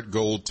 18-karat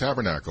gold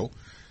tabernacle.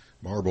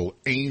 Marble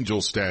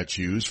angel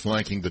statues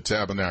flanking the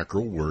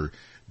tabernacle were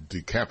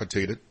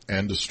decapitated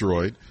and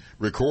destroyed.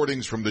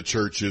 Recordings from the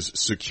church's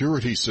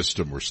security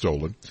system were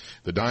stolen.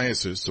 The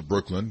Diocese of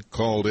Brooklyn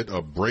called it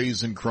a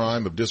brazen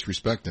crime of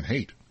disrespect and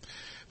hate.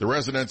 The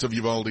residents of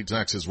Uvalde,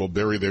 Texas will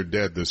bury their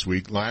dead this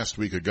week. Last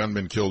week, a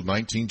gunman killed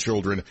 19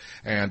 children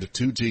and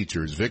 2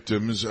 teachers,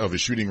 victims of a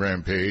shooting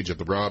rampage at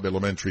the Robb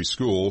Elementary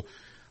School.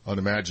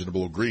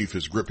 Unimaginable grief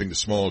is gripping the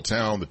small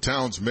town. The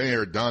town's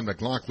mayor, Don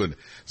McLaughlin,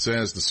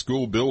 says the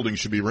school building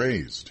should be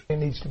razed. It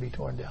needs to be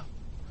torn down.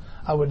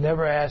 I would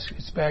never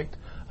expect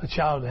a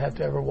child to have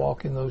to ever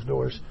walk in those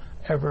doors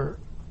ever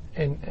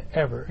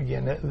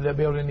again. That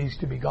building needs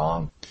to be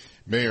gone.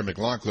 Mayor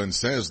McLaughlin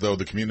says, though,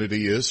 the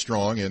community is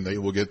strong and they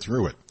will get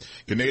through it.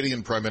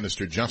 Canadian Prime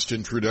Minister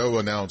Justin Trudeau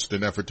announced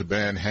an effort to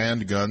ban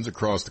handguns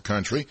across the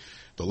country.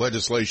 The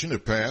legislation,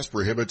 if passed,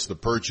 prohibits the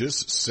purchase,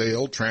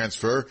 sale,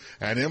 transfer,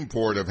 and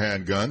import of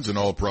handguns in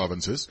all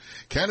provinces.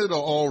 Canada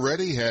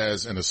already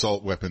has an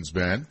assault weapons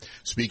ban.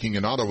 Speaking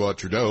in Ottawa,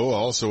 Trudeau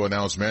also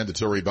announced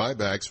mandatory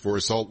buybacks for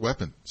assault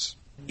weapons.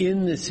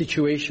 In the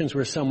situations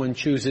where someone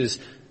chooses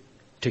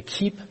to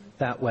keep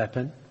that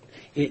weapon,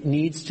 it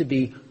needs to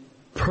be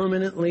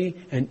permanently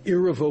and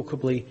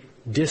irrevocably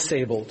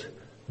disabled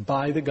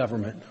by the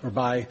government or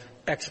by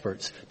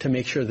experts to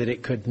make sure that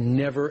it could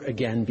never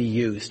again be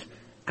used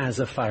as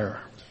a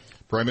firearm.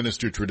 Prime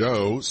Minister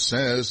Trudeau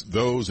says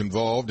those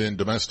involved in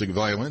domestic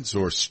violence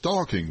or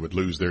stalking would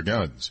lose their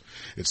guns.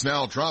 It's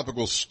now a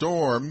tropical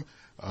storm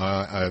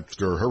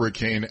after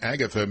Hurricane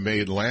Agatha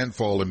made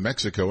landfall in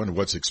Mexico in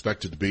what's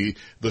expected to be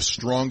the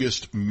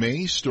strongest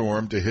May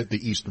storm to hit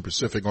the eastern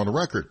Pacific on the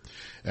record.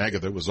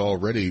 Agatha was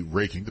already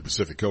raking the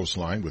Pacific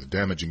coastline with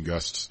damaging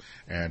gusts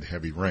and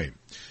heavy rain.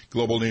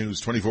 Global news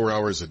 24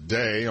 hours a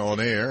day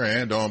on air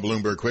and on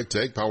Bloomberg Quick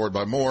Take, powered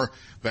by more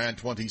than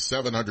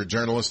 2,700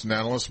 journalists and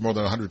analysts from more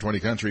than 120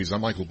 countries.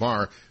 I'm Michael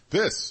Barr.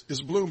 This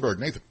is Bloomberg.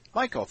 Nathan.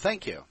 Michael,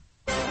 thank you.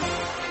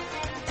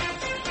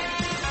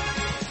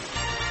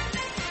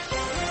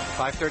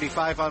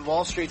 5:35 on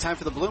Wall Street. Time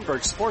for the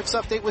Bloomberg Sports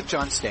Update with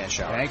John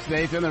Stashower. Thanks,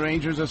 Nathan. The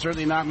Rangers have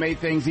certainly not made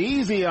things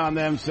easy on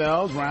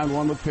themselves. Round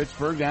 1 with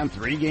Pittsburgh down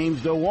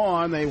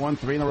 3-1. They won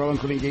 3 in a row,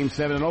 including Game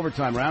 7 in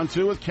overtime. Round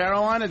 2 with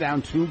Carolina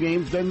down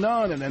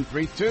 2-0, and then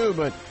 3-2.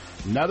 But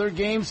another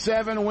Game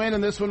 7 win,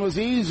 and this one was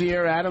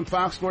easier. Adam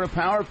Fox scored a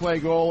power play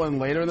goal, and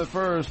later in the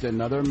first,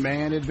 another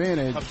man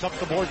advantage. Comes up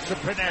the boards to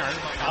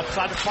Panarin.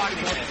 Outside the pocket,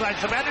 outside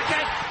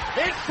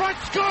Zibanejad. In front,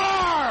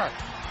 score!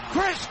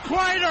 Chris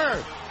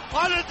Kreider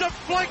on a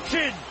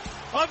deflection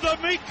of the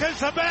Mika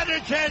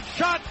Zibanejad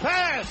shot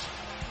pass.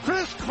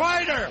 Chris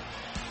Kreider.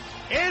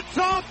 It's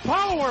a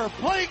power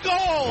play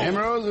goal.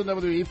 Emeralds and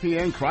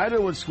WEPN. Kreider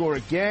would score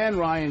again.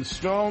 Ryan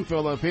Strome,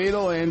 Philip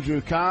Hedl,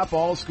 Andrew Kopp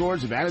all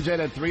scored. Zibanejad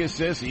had 3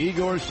 assists.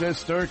 Igor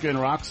Shesterkin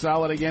rock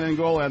solid again in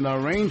goal. And the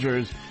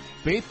Rangers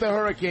beat the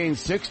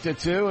Hurricanes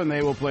 6-2, and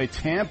they will play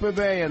Tampa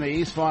Bay in the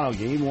East Final.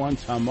 Game 1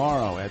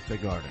 tomorrow at the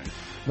Garden.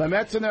 The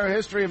Mets in their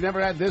history have never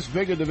had this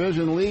big a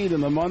division lead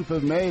in the month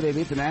of May. They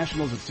beat the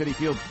Nationals at Citi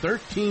Field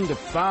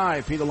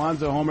 13-5. Pete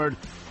Alonso homered.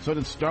 So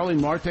did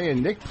Starling Marte,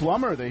 and Nick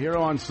Plummer, the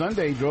hero on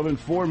Sunday, drove in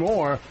 4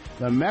 more.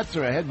 The Mets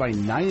are ahead by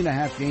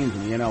 9.5 games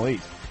in the NL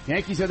East.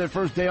 Yankees had their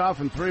first day off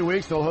in 3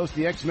 weeks. They'll host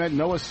the ex-Met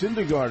Noah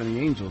Syndergaard and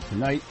the Angels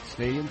tonight.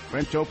 Stadium.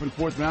 French Open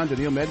 4th round.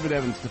 Daniil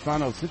Medvedev and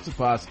Stefanos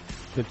Tsitsipas,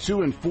 the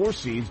 2 and 4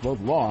 seeds,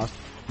 both lost.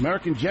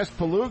 American Jess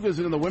Palooga's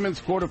in the women's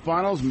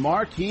quarterfinals.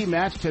 Marquee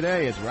match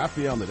today. It's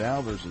Rafael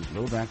Nadal versus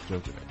Novak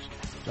Djokovic.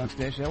 John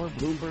Stashower,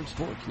 Bloomberg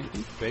Sports.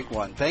 Big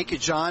one. Thank you,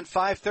 John.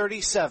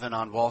 5:37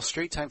 on Wall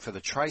Street. Time for the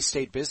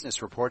Tri-State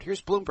Business Report.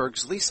 Here's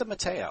Bloomberg's Lisa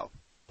Mateo.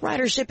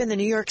 Ridership in the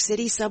New York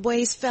City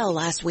subways fell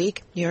last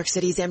week. New York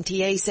City's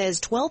MTA says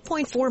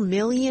 12.4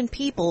 million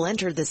people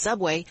entered the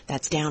subway.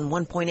 That's down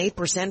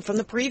 1.8% from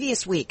the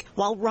previous week.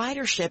 While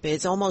ridership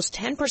is almost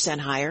 10%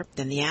 higher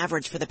than the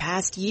average for the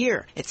past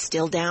year, it's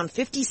still down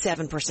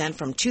 57%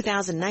 from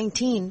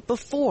 2019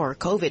 before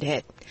COVID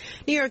hit.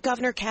 New York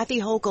Governor Kathy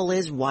Hochul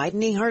is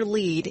widening her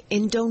lead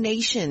in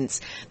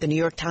donations. The New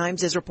York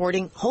Times is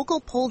reporting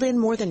Hochul pulled in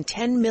more than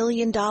 $10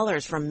 million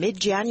from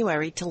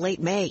mid-January to late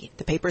May.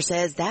 The paper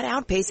says that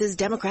outpaces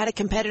Democratic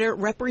competitor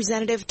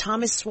Representative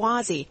Thomas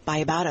Suozzi by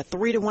about a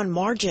 3-1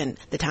 margin.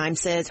 The Times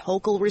says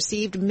Hochul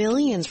received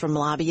millions from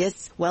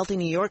lobbyists, wealthy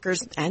New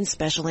Yorkers, and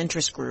special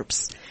interest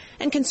groups.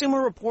 And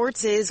Consumer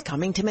Reports is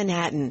coming to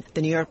Manhattan.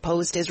 The New York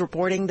Post is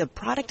reporting the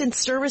Product and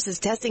Services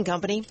Testing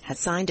Company has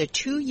signed a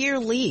 2-year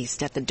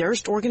lease at the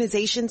Durst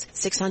Organization's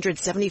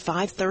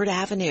 675 3rd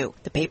Avenue.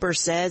 The paper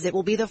says it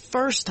will be the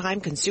first time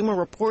Consumer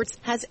Reports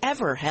has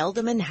ever held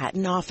a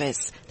Manhattan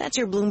office. That's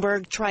your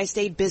Bloomberg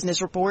Tri-State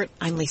Business Report.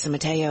 I'm Lisa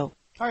Mateo.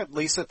 All right,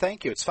 Lisa,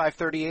 thank you. It's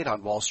 5:38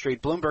 on Wall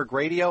Street. Bloomberg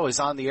Radio is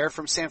on the air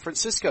from San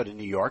Francisco to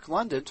New York,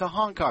 London to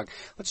Hong Kong.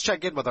 Let's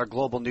check in with our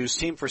global news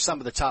team for some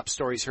of the top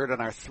stories heard on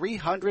our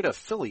 300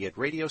 affiliate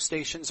radio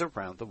stations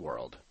around the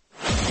world.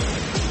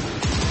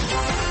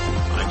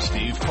 I'm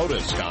Steve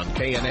POTUS on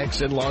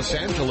KNX in Los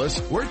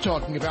Angeles. We're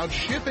talking about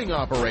shipping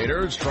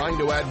operators trying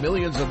to add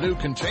millions of new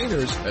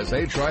containers as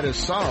they try to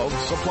solve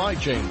supply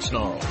chain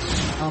snarls.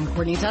 I'm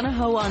Courtney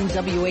Donahoe on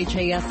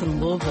WHAS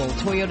in Louisville.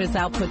 Toyota's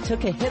output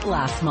took a hit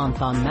last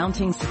month on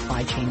mounting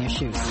supply chain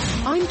issues.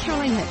 I'm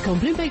Caroline Heck on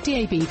Bloomberg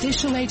DAB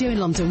Digital Radio in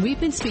London. We've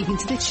been speaking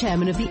to the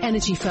chairman of the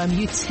energy firm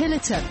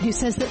Utilita, who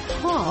says that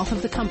half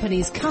of the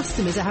company's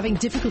customers are having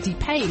difficulty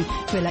paying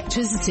for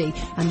electricity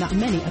and that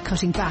many are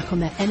cutting back on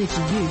their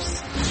energy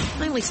use.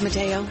 I'm Lisa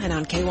Mateo, and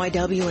on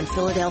KYW in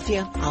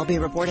Philadelphia, I'll be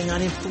reporting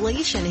on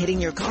inflation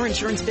hitting your car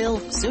insurance bill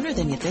sooner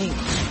than you think.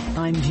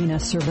 I'm Gina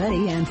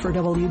Cervetti, and for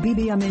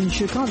WBB, I'm in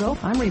Chicago.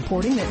 I'm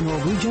reporting that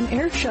Norwegian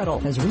Air Shuttle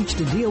has reached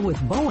a deal with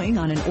Boeing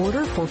on an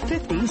order for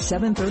 50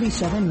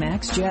 737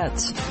 MAX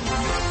jets.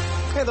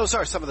 Okay, those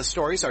are some of the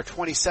stories our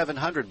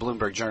 2,700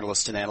 Bloomberg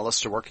journalists and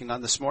analysts are working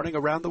on this morning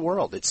around the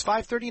world. It's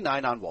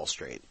 5:39 on Wall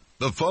Street.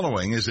 The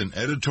following is an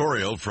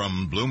editorial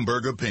from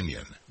Bloomberg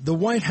Opinion. The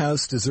White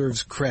House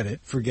deserves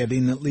credit for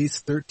getting at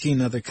least 13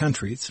 other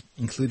countries,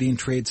 including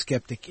trade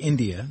skeptic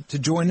India, to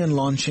join in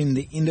launching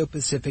the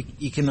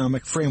Indo-Pacific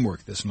Economic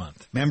Framework this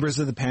month. Members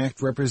of the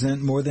pact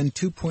represent more than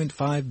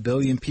 2.5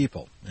 billion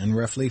people and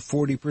roughly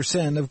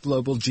 40% of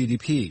global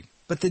GDP.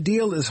 But the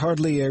deal is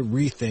hardly a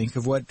rethink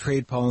of what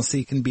trade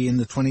policy can be in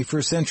the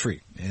 21st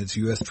century, as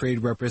U.S.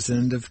 Trade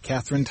Representative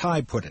Catherine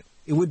Tai put it.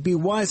 It would be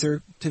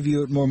wiser to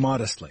view it more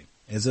modestly,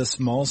 as a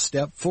small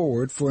step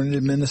forward for an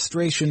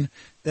administration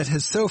that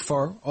has so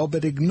far all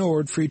but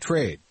ignored free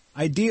trade.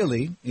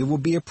 Ideally, it will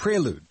be a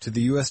prelude to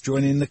the U.S.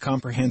 joining the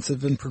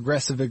Comprehensive and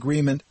Progressive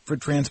Agreement for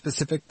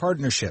Trans-Pacific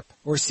Partnership,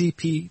 or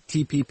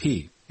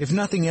CPTPP. If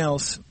nothing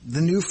else,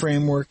 the new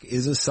framework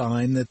is a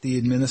sign that the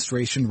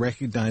administration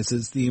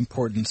recognizes the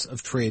importance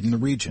of trade in the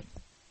region.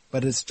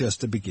 But it's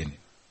just a beginning.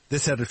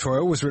 This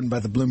editorial was written by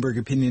the Bloomberg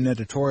Opinion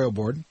Editorial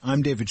Board.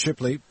 I'm David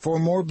Shipley. For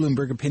more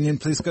Bloomberg Opinion,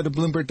 please go to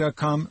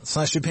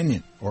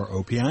Bloomberg.com/opinion or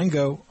OPI and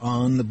Go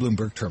on the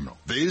Bloomberg Terminal.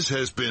 This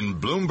has been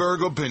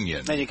Bloomberg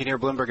Opinion. And you can hear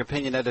Bloomberg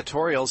Opinion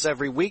editorials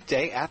every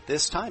weekday at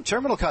this time.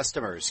 Terminal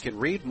customers can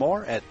read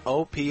more at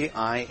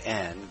OPI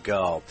and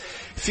Go.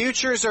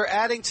 Futures are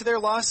adding to their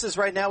losses.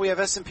 Right now we have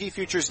S&P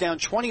futures down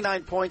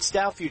 29 points,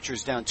 Dow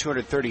futures down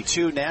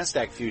 232,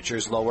 NASDAQ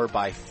futures lower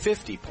by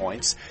 50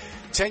 points.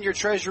 10-year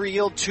Treasury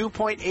yield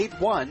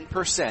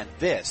 2.81%.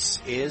 This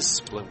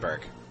is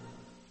Bloomberg.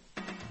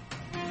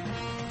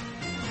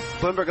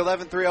 Bloomberg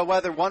 11:30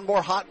 weather. One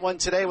more hot one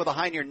today with a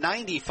high near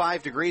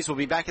 95 degrees. We'll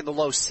be back in the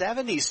low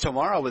 70s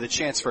tomorrow with a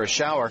chance for a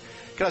shower.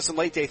 Could have some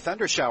late day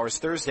thunder showers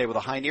Thursday with a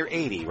high near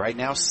 80. Right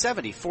now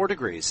 74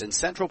 degrees in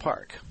Central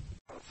Park.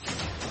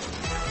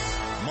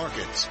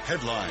 Markets,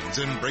 headlines,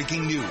 and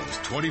breaking news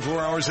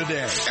 24 hours a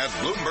day at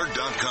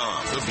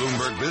Bloomberg.com, the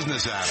Bloomberg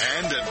Business app,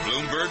 and at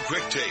Bloomberg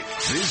Quick Take.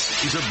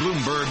 This is a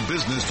Bloomberg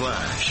Business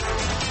Flash.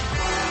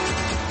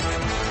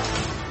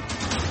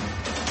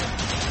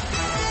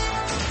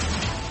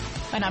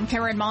 And I'm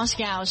Karen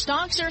Moscow.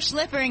 Stocks are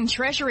slipping.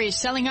 Treasuries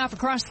selling off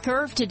across the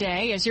curve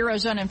today as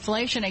Eurozone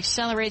inflation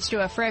accelerates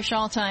to a fresh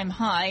all-time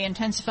high,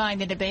 intensifying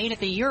the debate at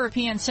the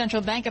European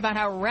Central Bank about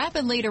how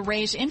rapidly to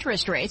raise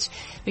interest rates.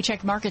 We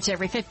check markets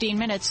every 15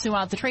 minutes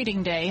throughout the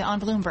trading day on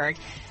Bloomberg.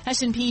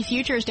 S&P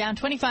futures down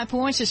 25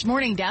 points this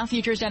morning. Dow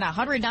futures down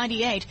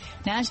 198.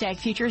 NASDAQ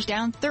futures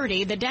down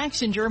 30. The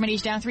DAX in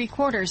Germany's down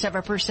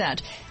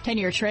 0.75%.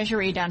 10-year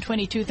Treasury down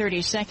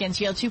 22 seconds.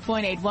 Yield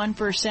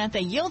 2.81%.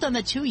 The yield on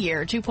the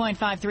 2-year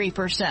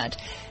 2.53%.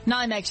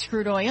 NYMEX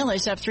crude oil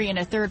is up 3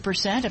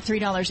 1/3% of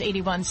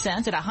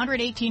 $3.81 at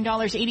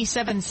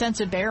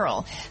 $118.87 a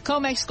barrel.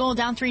 COMEX gold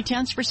down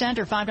 0.3%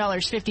 or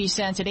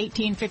 $5.50 at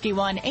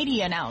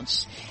 $18.51.80 an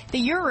ounce. The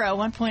euro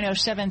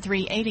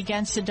 1.0738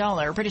 against the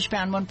dollar. British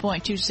pound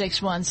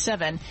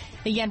 1.2617.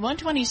 The yen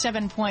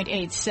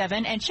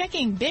 127.87. And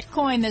checking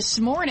Bitcoin this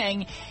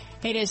morning,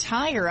 it is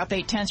higher, up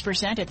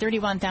 0.8% at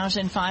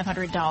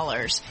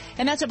 $31,500.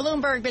 And that's a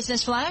Bloomberg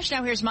Business Flash.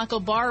 Now here's Michael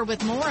Barr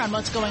with more on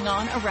what's going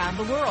on around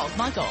the world.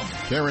 Michael.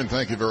 Karen,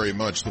 thank you very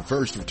much. The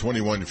first of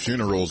 21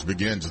 funerals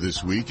begins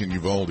this week in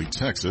Uvalde,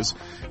 Texas.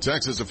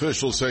 Texas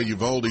officials say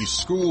Uvalde's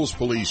schools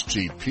police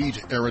chief,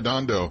 Pete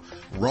Arredondo,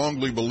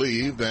 wrongly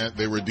believed that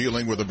they were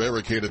dealing with a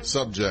barricaded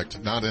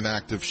subject, not an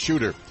active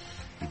shooter.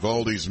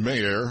 Uvalde's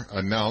mayor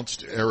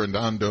announced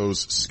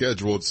Arredondo's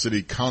scheduled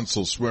city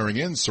council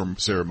swearing-in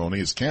ceremony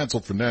is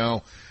canceled for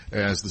now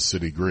as the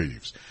city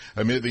grieves.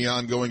 Amid the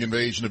ongoing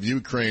invasion of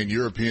Ukraine,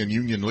 European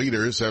Union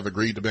leaders have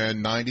agreed to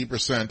ban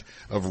 90%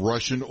 of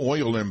Russian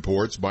oil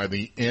imports by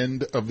the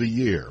end of the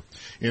year.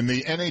 In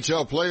the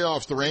NHL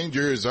playoffs, the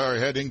Rangers are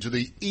heading to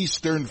the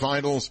Eastern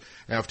Finals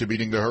after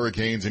beating the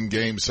Hurricanes in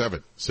Game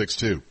 7,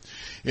 6-2.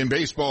 In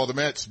baseball, the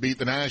Mets beat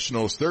the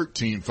Nationals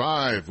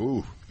 13-5.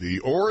 Ooh. The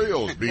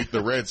Orioles beat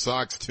the Red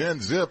Sox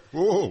 10-zip.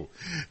 Ooh.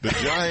 The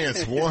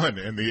Giants won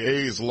and the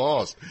A's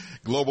lost.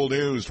 Global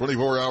news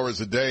 24 hours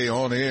a day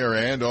on air. air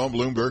and on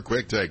Bloomberg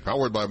Quick Take,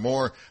 powered by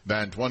more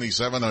than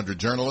 2,700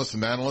 journalists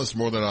and analysts,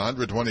 more than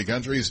 120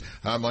 countries.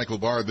 I'm Michael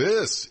Barr.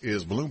 This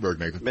is Bloomberg,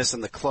 Nathan.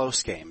 Missing the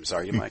close games,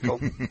 are you, Michael?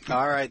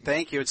 All right,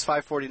 thank you. It's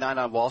 5:49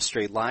 on Wall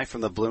Street, live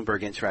from the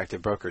Bloomberg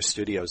Interactive Brokers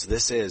Studios.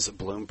 This is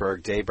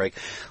Bloomberg Daybreak.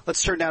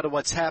 Let's turn now to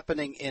what's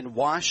happening in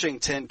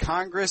Washington.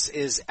 Congress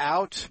is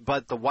out,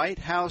 but the White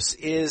House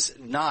is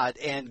not,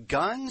 and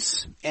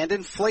guns and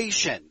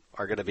inflation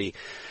are going to be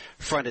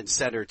front and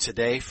center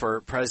today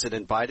for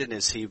President Biden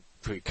as he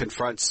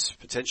confronts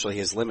potentially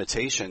his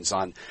limitations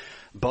on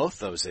both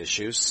those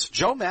issues.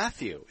 Joe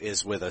Matthew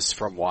is with us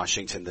from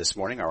Washington this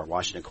morning, our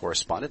Washington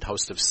correspondent,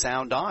 host of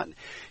Sound On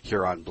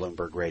here on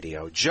Bloomberg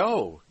Radio.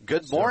 Joe,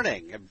 good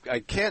morning. I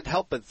can't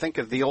help but think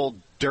of the old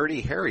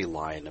Dirty Harry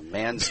line, a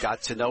man's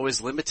got to know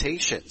his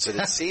limitations. And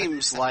it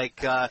seems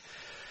like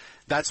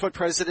that's what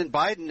President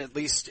Biden at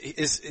least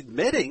is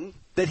admitting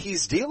that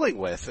he's dealing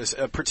with,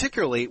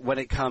 particularly when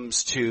it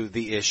comes to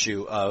the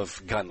issue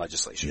of gun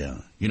legislation. Yeah.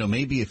 You know,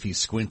 maybe if he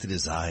squinted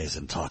his eyes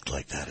and talked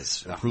like that,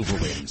 his approval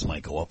ratings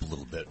might go up a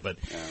little bit. But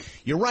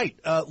you're right.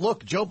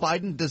 Look, Joe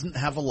Biden doesn't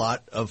have a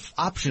lot of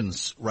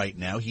options right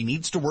now. He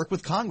needs to work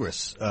with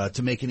Congress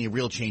to make any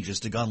real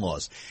changes to gun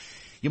laws.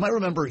 You might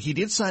remember he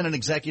did sign an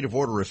executive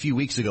order a few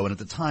weeks ago, and at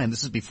the time,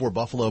 this is before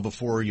Buffalo,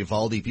 before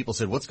Uvalde, people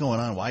said, what's going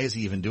on? Why is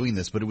he even doing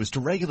this? But it was to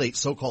regulate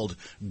so-called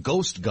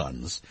ghost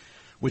guns,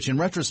 which in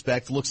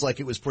retrospect looks like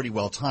it was pretty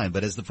well timed.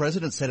 But as the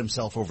president said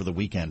himself over the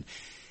weekend,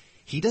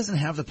 he doesn't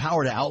have the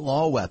power to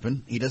outlaw a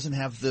weapon. He doesn't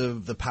have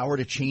the power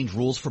to change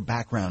rules for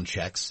background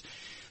checks.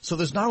 So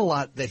there's not a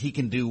lot that he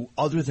can do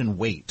other than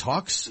wait.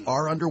 Talks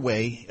are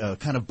underway,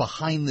 kind of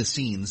behind the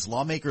scenes.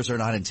 Lawmakers are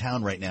not in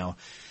town right now,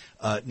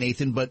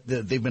 Nathan, but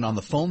they've been on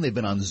the phone. They've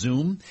been on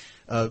Zoom,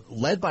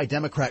 led by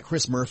Democrat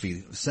Chris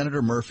Murphy,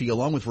 Senator Murphy,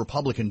 along with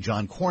Republican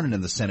John Cornyn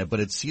in the Senate.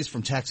 But he's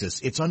from Texas.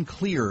 It's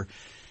unclear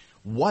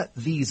what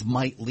these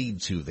might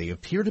lead to. They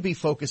appear to be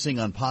focusing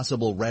on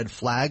possible red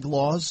flag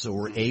laws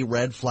or a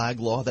red flag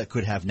law that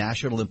could have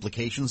national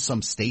implications.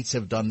 Some states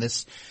have done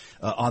this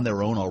on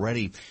their own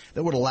already,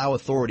 that would allow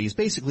authorities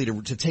basically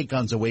to take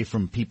guns away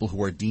from people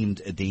who are deemed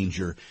a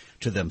danger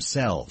to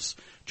themselves.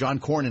 John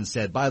Cornyn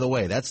said, by the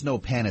way, that's no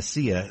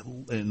panacea,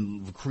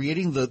 and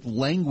creating the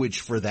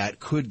language for that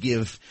could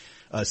give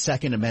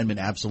Second Amendment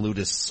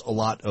absolutists a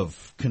lot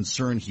of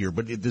concern here.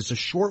 But there's a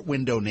short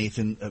window,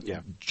 Nathan.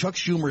 Chuck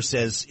Schumer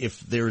says if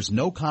there's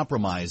no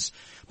compromise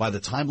by the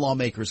time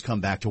lawmakers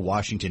come back to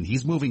Washington,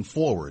 he's moving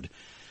forward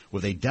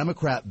with a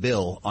Democrat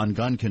bill on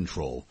gun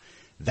control.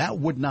 That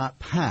would not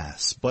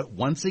pass. But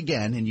once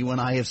again, and you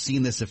and I have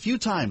seen this a few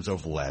times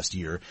over the last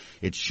year,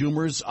 it's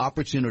Schumer's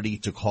opportunity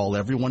to call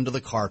everyone to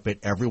the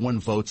carpet. Everyone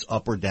votes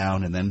up or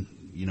down, and then,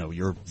 you know,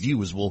 your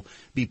views will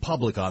be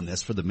public on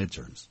this for the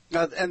midterms.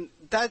 And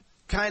that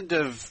kind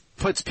of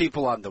puts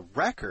people on the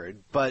record,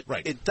 but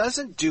it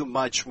doesn't do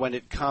much when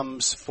it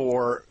comes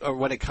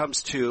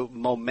to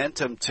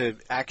momentum to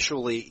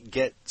actually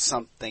get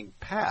something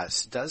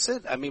passed, does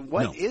it? I mean,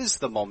 what is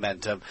the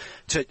momentum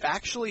to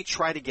actually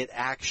try to get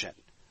action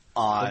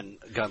on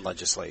gun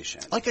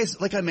legislation?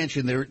 Like I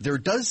mentioned, there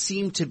does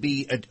seem to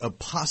be a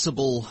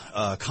possible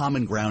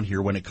common ground here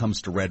when it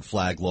comes to red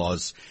flag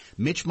laws.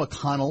 Mitch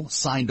McConnell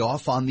signed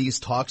off on these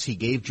talks. He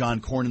gave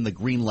John Cornyn the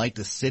green light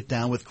to sit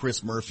down with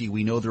Chris Murphy.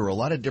 We know there are a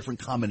lot of different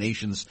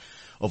combinations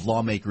of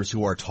lawmakers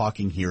who are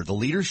talking here. The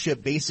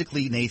leadership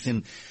basically,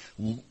 Nathan,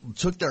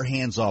 took their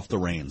hands off the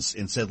reins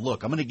and said,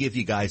 look, I'm going to give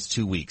you guys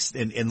 2 weeks.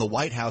 And the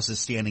White House is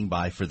standing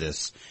by for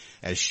this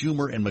as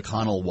Schumer and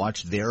McConnell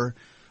watch their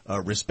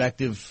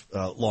respective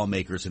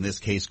lawmakers, in this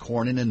case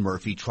Cornyn and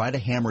Murphy, try to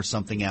hammer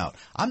something out.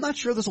 I'm not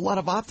sure there's a lot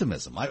of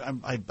optimism.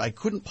 I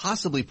couldn't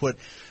possibly put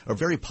a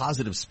very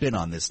positive spin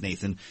on this,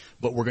 Nathan,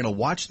 but we're going to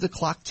watch the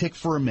clock tick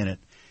for a minute.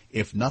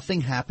 If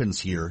nothing happens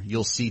here,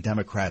 you'll see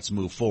Democrats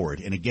move forward.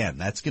 And again,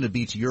 that's going to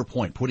be, to your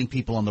point, putting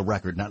people on the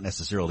record, not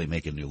necessarily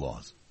making new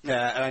laws. And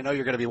I know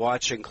you're going to be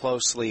watching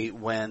closely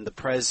when the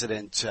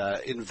president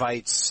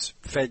invites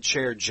Fed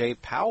Chair Jay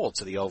Powell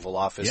to the Oval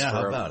Office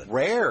for a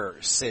rare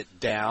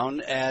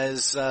sit-down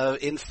as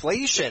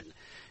inflation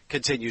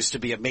continues to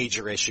be a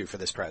major issue for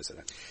this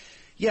president.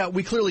 Yeah,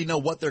 we clearly know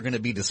what they're going to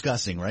be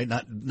discussing, right?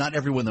 Not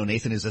everyone, though,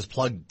 Nathan, is as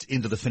plugged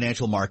into the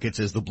financial markets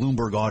as the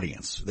Bloomberg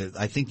audience.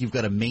 I think you've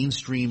got a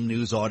mainstream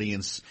news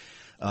audience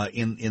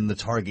in the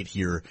target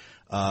here.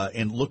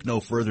 And look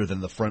no further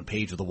than the front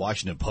page of the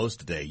Washington Post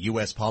today.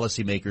 U.S.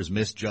 policymakers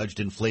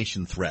misjudged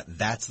inflation threat.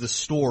 That's the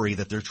story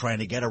that they're trying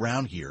to get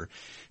around here.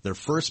 Their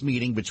first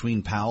meeting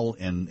between Powell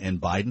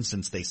and Biden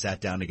since they sat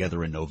down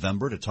together in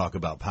November to talk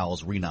about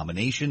Powell's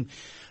renomination.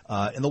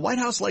 And the White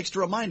House likes to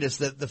remind us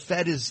that the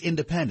Fed is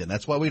independent.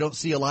 That's why we don't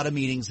see a lot of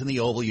meetings in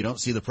the Oval. You don't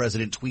see the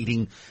president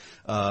tweeting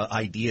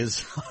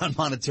ideas on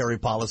monetary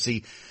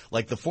policy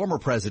like the former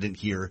president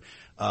here.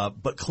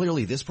 But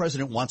clearly this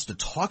president wants to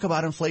talk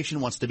about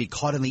inflation, wants to be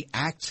caught in the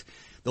act.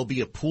 There'll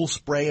be a pool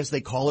spray, as they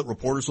call it.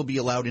 Reporters will be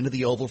allowed into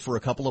the Oval for a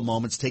couple of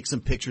moments, take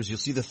some pictures. You'll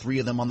see the three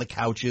of them on the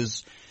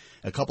couches.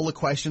 A couple of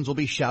questions will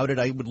be shouted.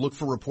 I would look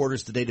for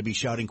reporters today to be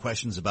shouting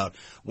questions about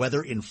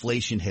whether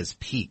inflation has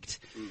peaked.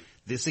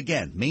 this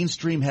again,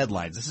 mainstream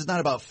headlines. This is not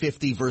about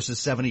 50 versus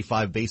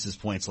 75 basis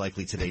points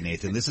likely today,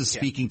 Nathan. This is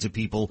speaking to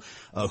people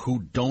who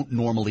don't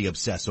normally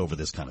obsess over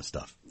this kind of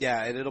stuff.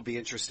 Yeah, and it'll be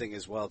interesting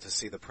as well to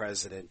see the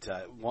president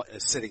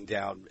sitting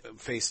down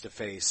face to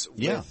face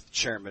with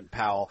Chairman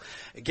Powell,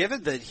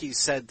 given that he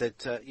said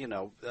that,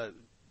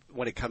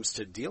 when it comes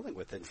to dealing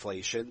with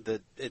inflation,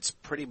 that it's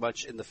pretty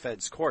much in the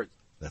Fed's court.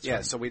 That's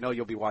right. So we know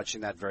you'll be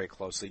watching that very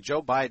closely.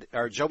 Joe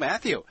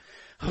Matthew,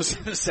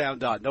 host of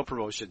Sound On. No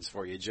promotions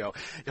for you, Joe.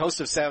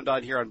 Host of Sound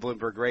On here on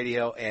Bloomberg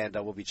Radio, and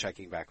we'll be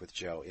checking back with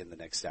Joe in the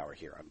next hour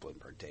here on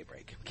Bloomberg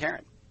Daybreak.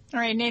 Karen. All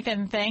right,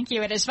 Nathan, thank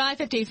you. It is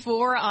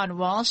 5:54 on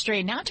Wall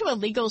Street. Now to a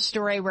legal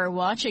story we're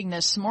watching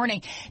this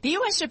morning. The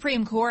U.S.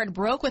 Supreme Court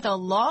broke with a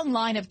long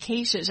line of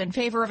cases in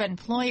favor of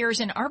employers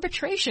in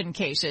arbitration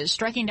cases,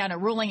 striking down a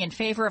ruling in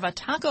favor of a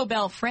Taco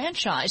Bell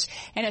franchise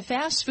and a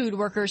fast food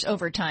workers'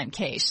 overtime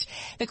case.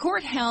 The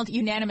court held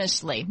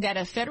unanimously that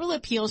a federal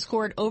appeals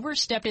court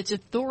overstepped its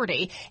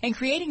authority in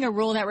creating a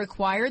rule that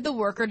required the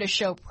worker to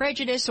show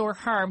prejudice or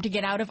harm to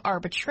get out of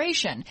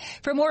arbitration.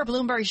 For more,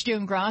 Bloomberg's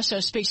June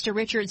Grasso speaks to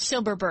Richard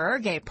Silberberg,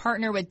 a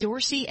partner with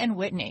Dorsey and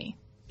Whitney.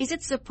 Is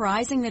it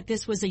surprising that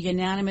this was a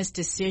unanimous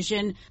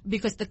decision?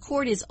 Because the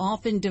court is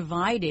often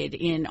divided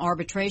in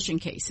arbitration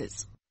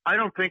cases. I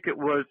don't think it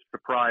was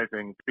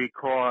surprising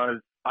because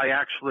I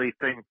actually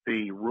think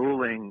the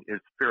ruling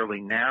is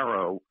fairly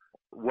narrow.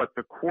 What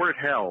the court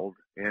held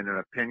in an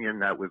opinion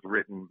that was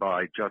written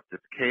by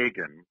Justice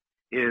Kagan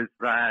is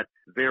that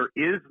there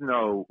is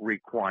no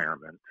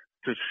requirement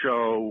to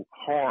show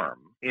harm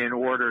in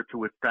order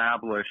to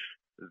establish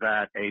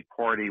that a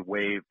party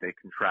waived a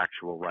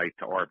contractual right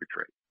to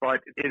arbitrate.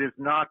 But it is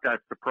not that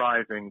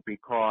surprising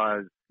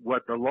because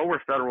what the lower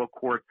federal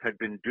courts had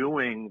been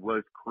doing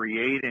was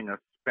creating a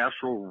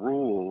special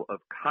rule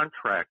of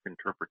contract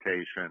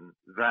interpretation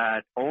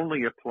that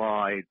only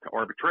applied to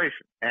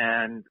arbitration.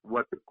 And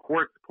what the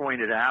courts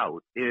pointed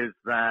out is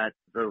that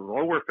the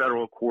lower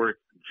federal courts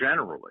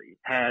generally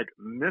had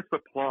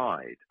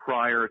misapplied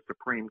prior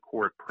Supreme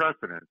Court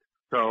precedent.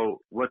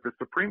 So what the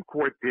Supreme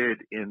Court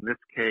did in this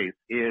case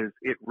is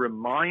it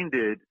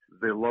reminded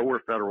the lower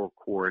federal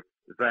court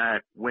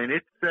that when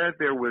it said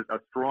there was a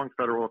strong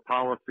federal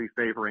policy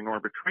favoring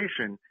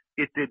arbitration,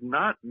 it did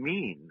not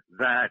mean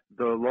that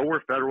the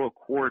lower federal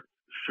courts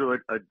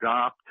should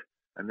adopt,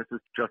 and this is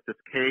Justice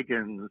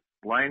Kagan's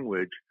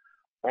language,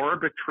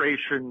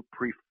 arbitration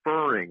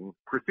preferring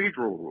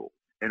procedural rules.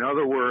 In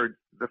other words,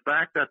 the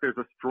fact that there's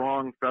a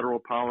strong federal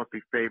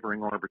policy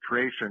favoring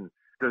arbitration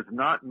does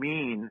not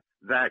mean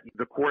that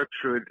the court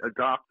should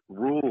adopt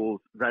rules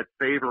that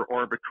favor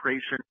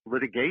arbitration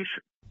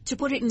litigation. To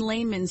put it in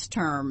layman's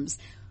terms,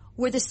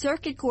 were the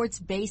circuit courts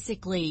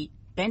basically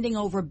bending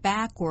over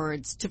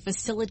backwards to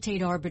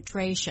facilitate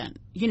arbitration,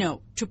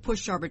 to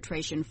push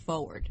arbitration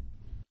forward?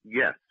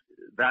 Yes,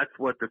 that's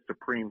what the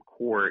Supreme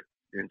Court,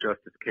 in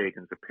Justice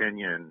Kagan's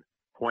opinion,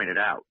 pointed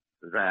out,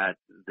 that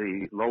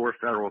the lower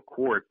federal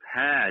courts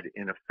had,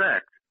 in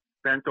effect,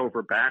 bent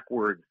over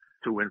backwards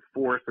to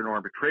enforce an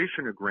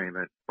arbitration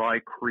agreement by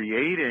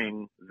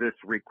creating this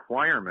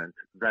requirement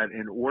that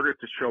in order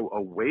to show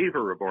a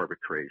waiver of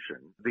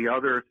arbitration, the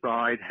other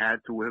side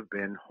had to have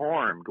been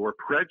harmed or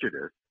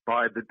prejudiced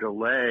by the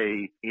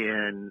delay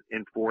in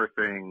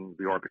enforcing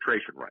the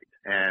arbitration right.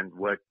 And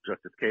what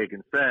Justice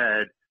Kagan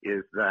said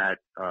is that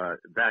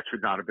that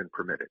should not have been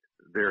permitted.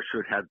 There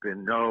should have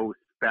been no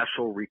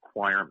special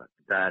requirement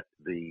that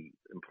the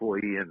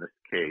employee in this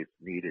case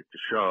needed to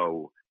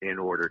show in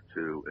order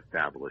to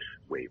establish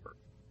waiver.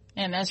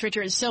 And that's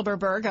Richard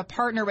Silberberg, a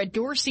partner with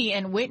Dorsey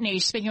and Whitney,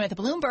 speaking with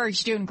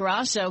Bloomberg's June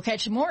Grasso.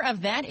 Catch more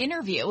of that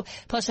interview,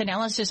 plus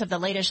analysis of the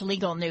latest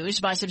legal news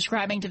by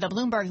subscribing to the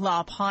Bloomberg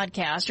Law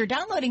Podcast or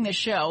downloading the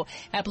show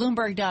at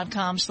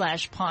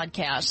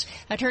Bloomberg.com/podcast.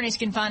 Attorneys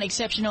can find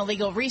exceptional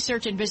legal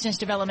research and business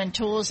development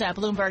tools at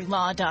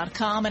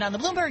BloombergLaw.com and on the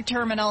Bloomberg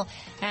terminal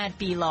at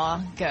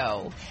BLaw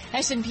Go.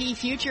 S&P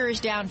futures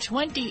down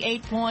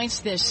 28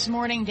 points this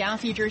morning. Dow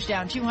futures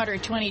down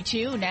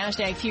 222.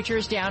 NASDAQ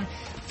futures down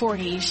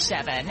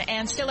 47.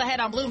 And still ahead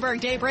on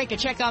Bloomberg Daybreak, a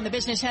check on the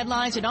business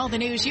headlines and all the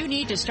news you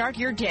need to start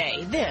your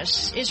day.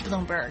 This is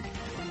Bloomberg.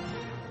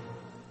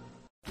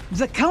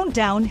 The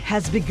countdown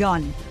has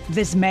begun.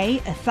 This May,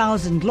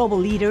 1,000 global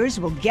leaders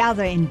will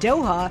gather in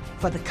Doha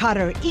for the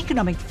Qatar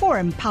Economic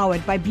Forum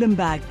powered by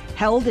Bloomberg,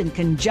 held in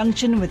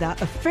conjunction with our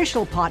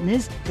official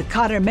partners, the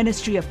Qatar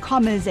Ministry of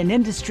Commerce and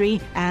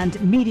Industry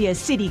and Media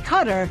City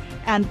Qatar,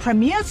 and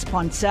premier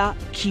sponsor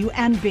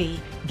QNB.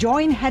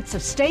 Join heads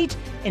of state,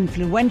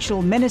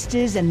 influential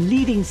ministers, and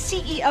leading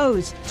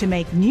CEOs to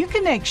make new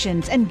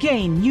connections and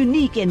gain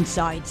unique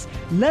insights.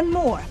 Learn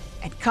more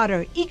at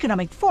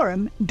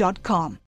QatarEconomicForum.com.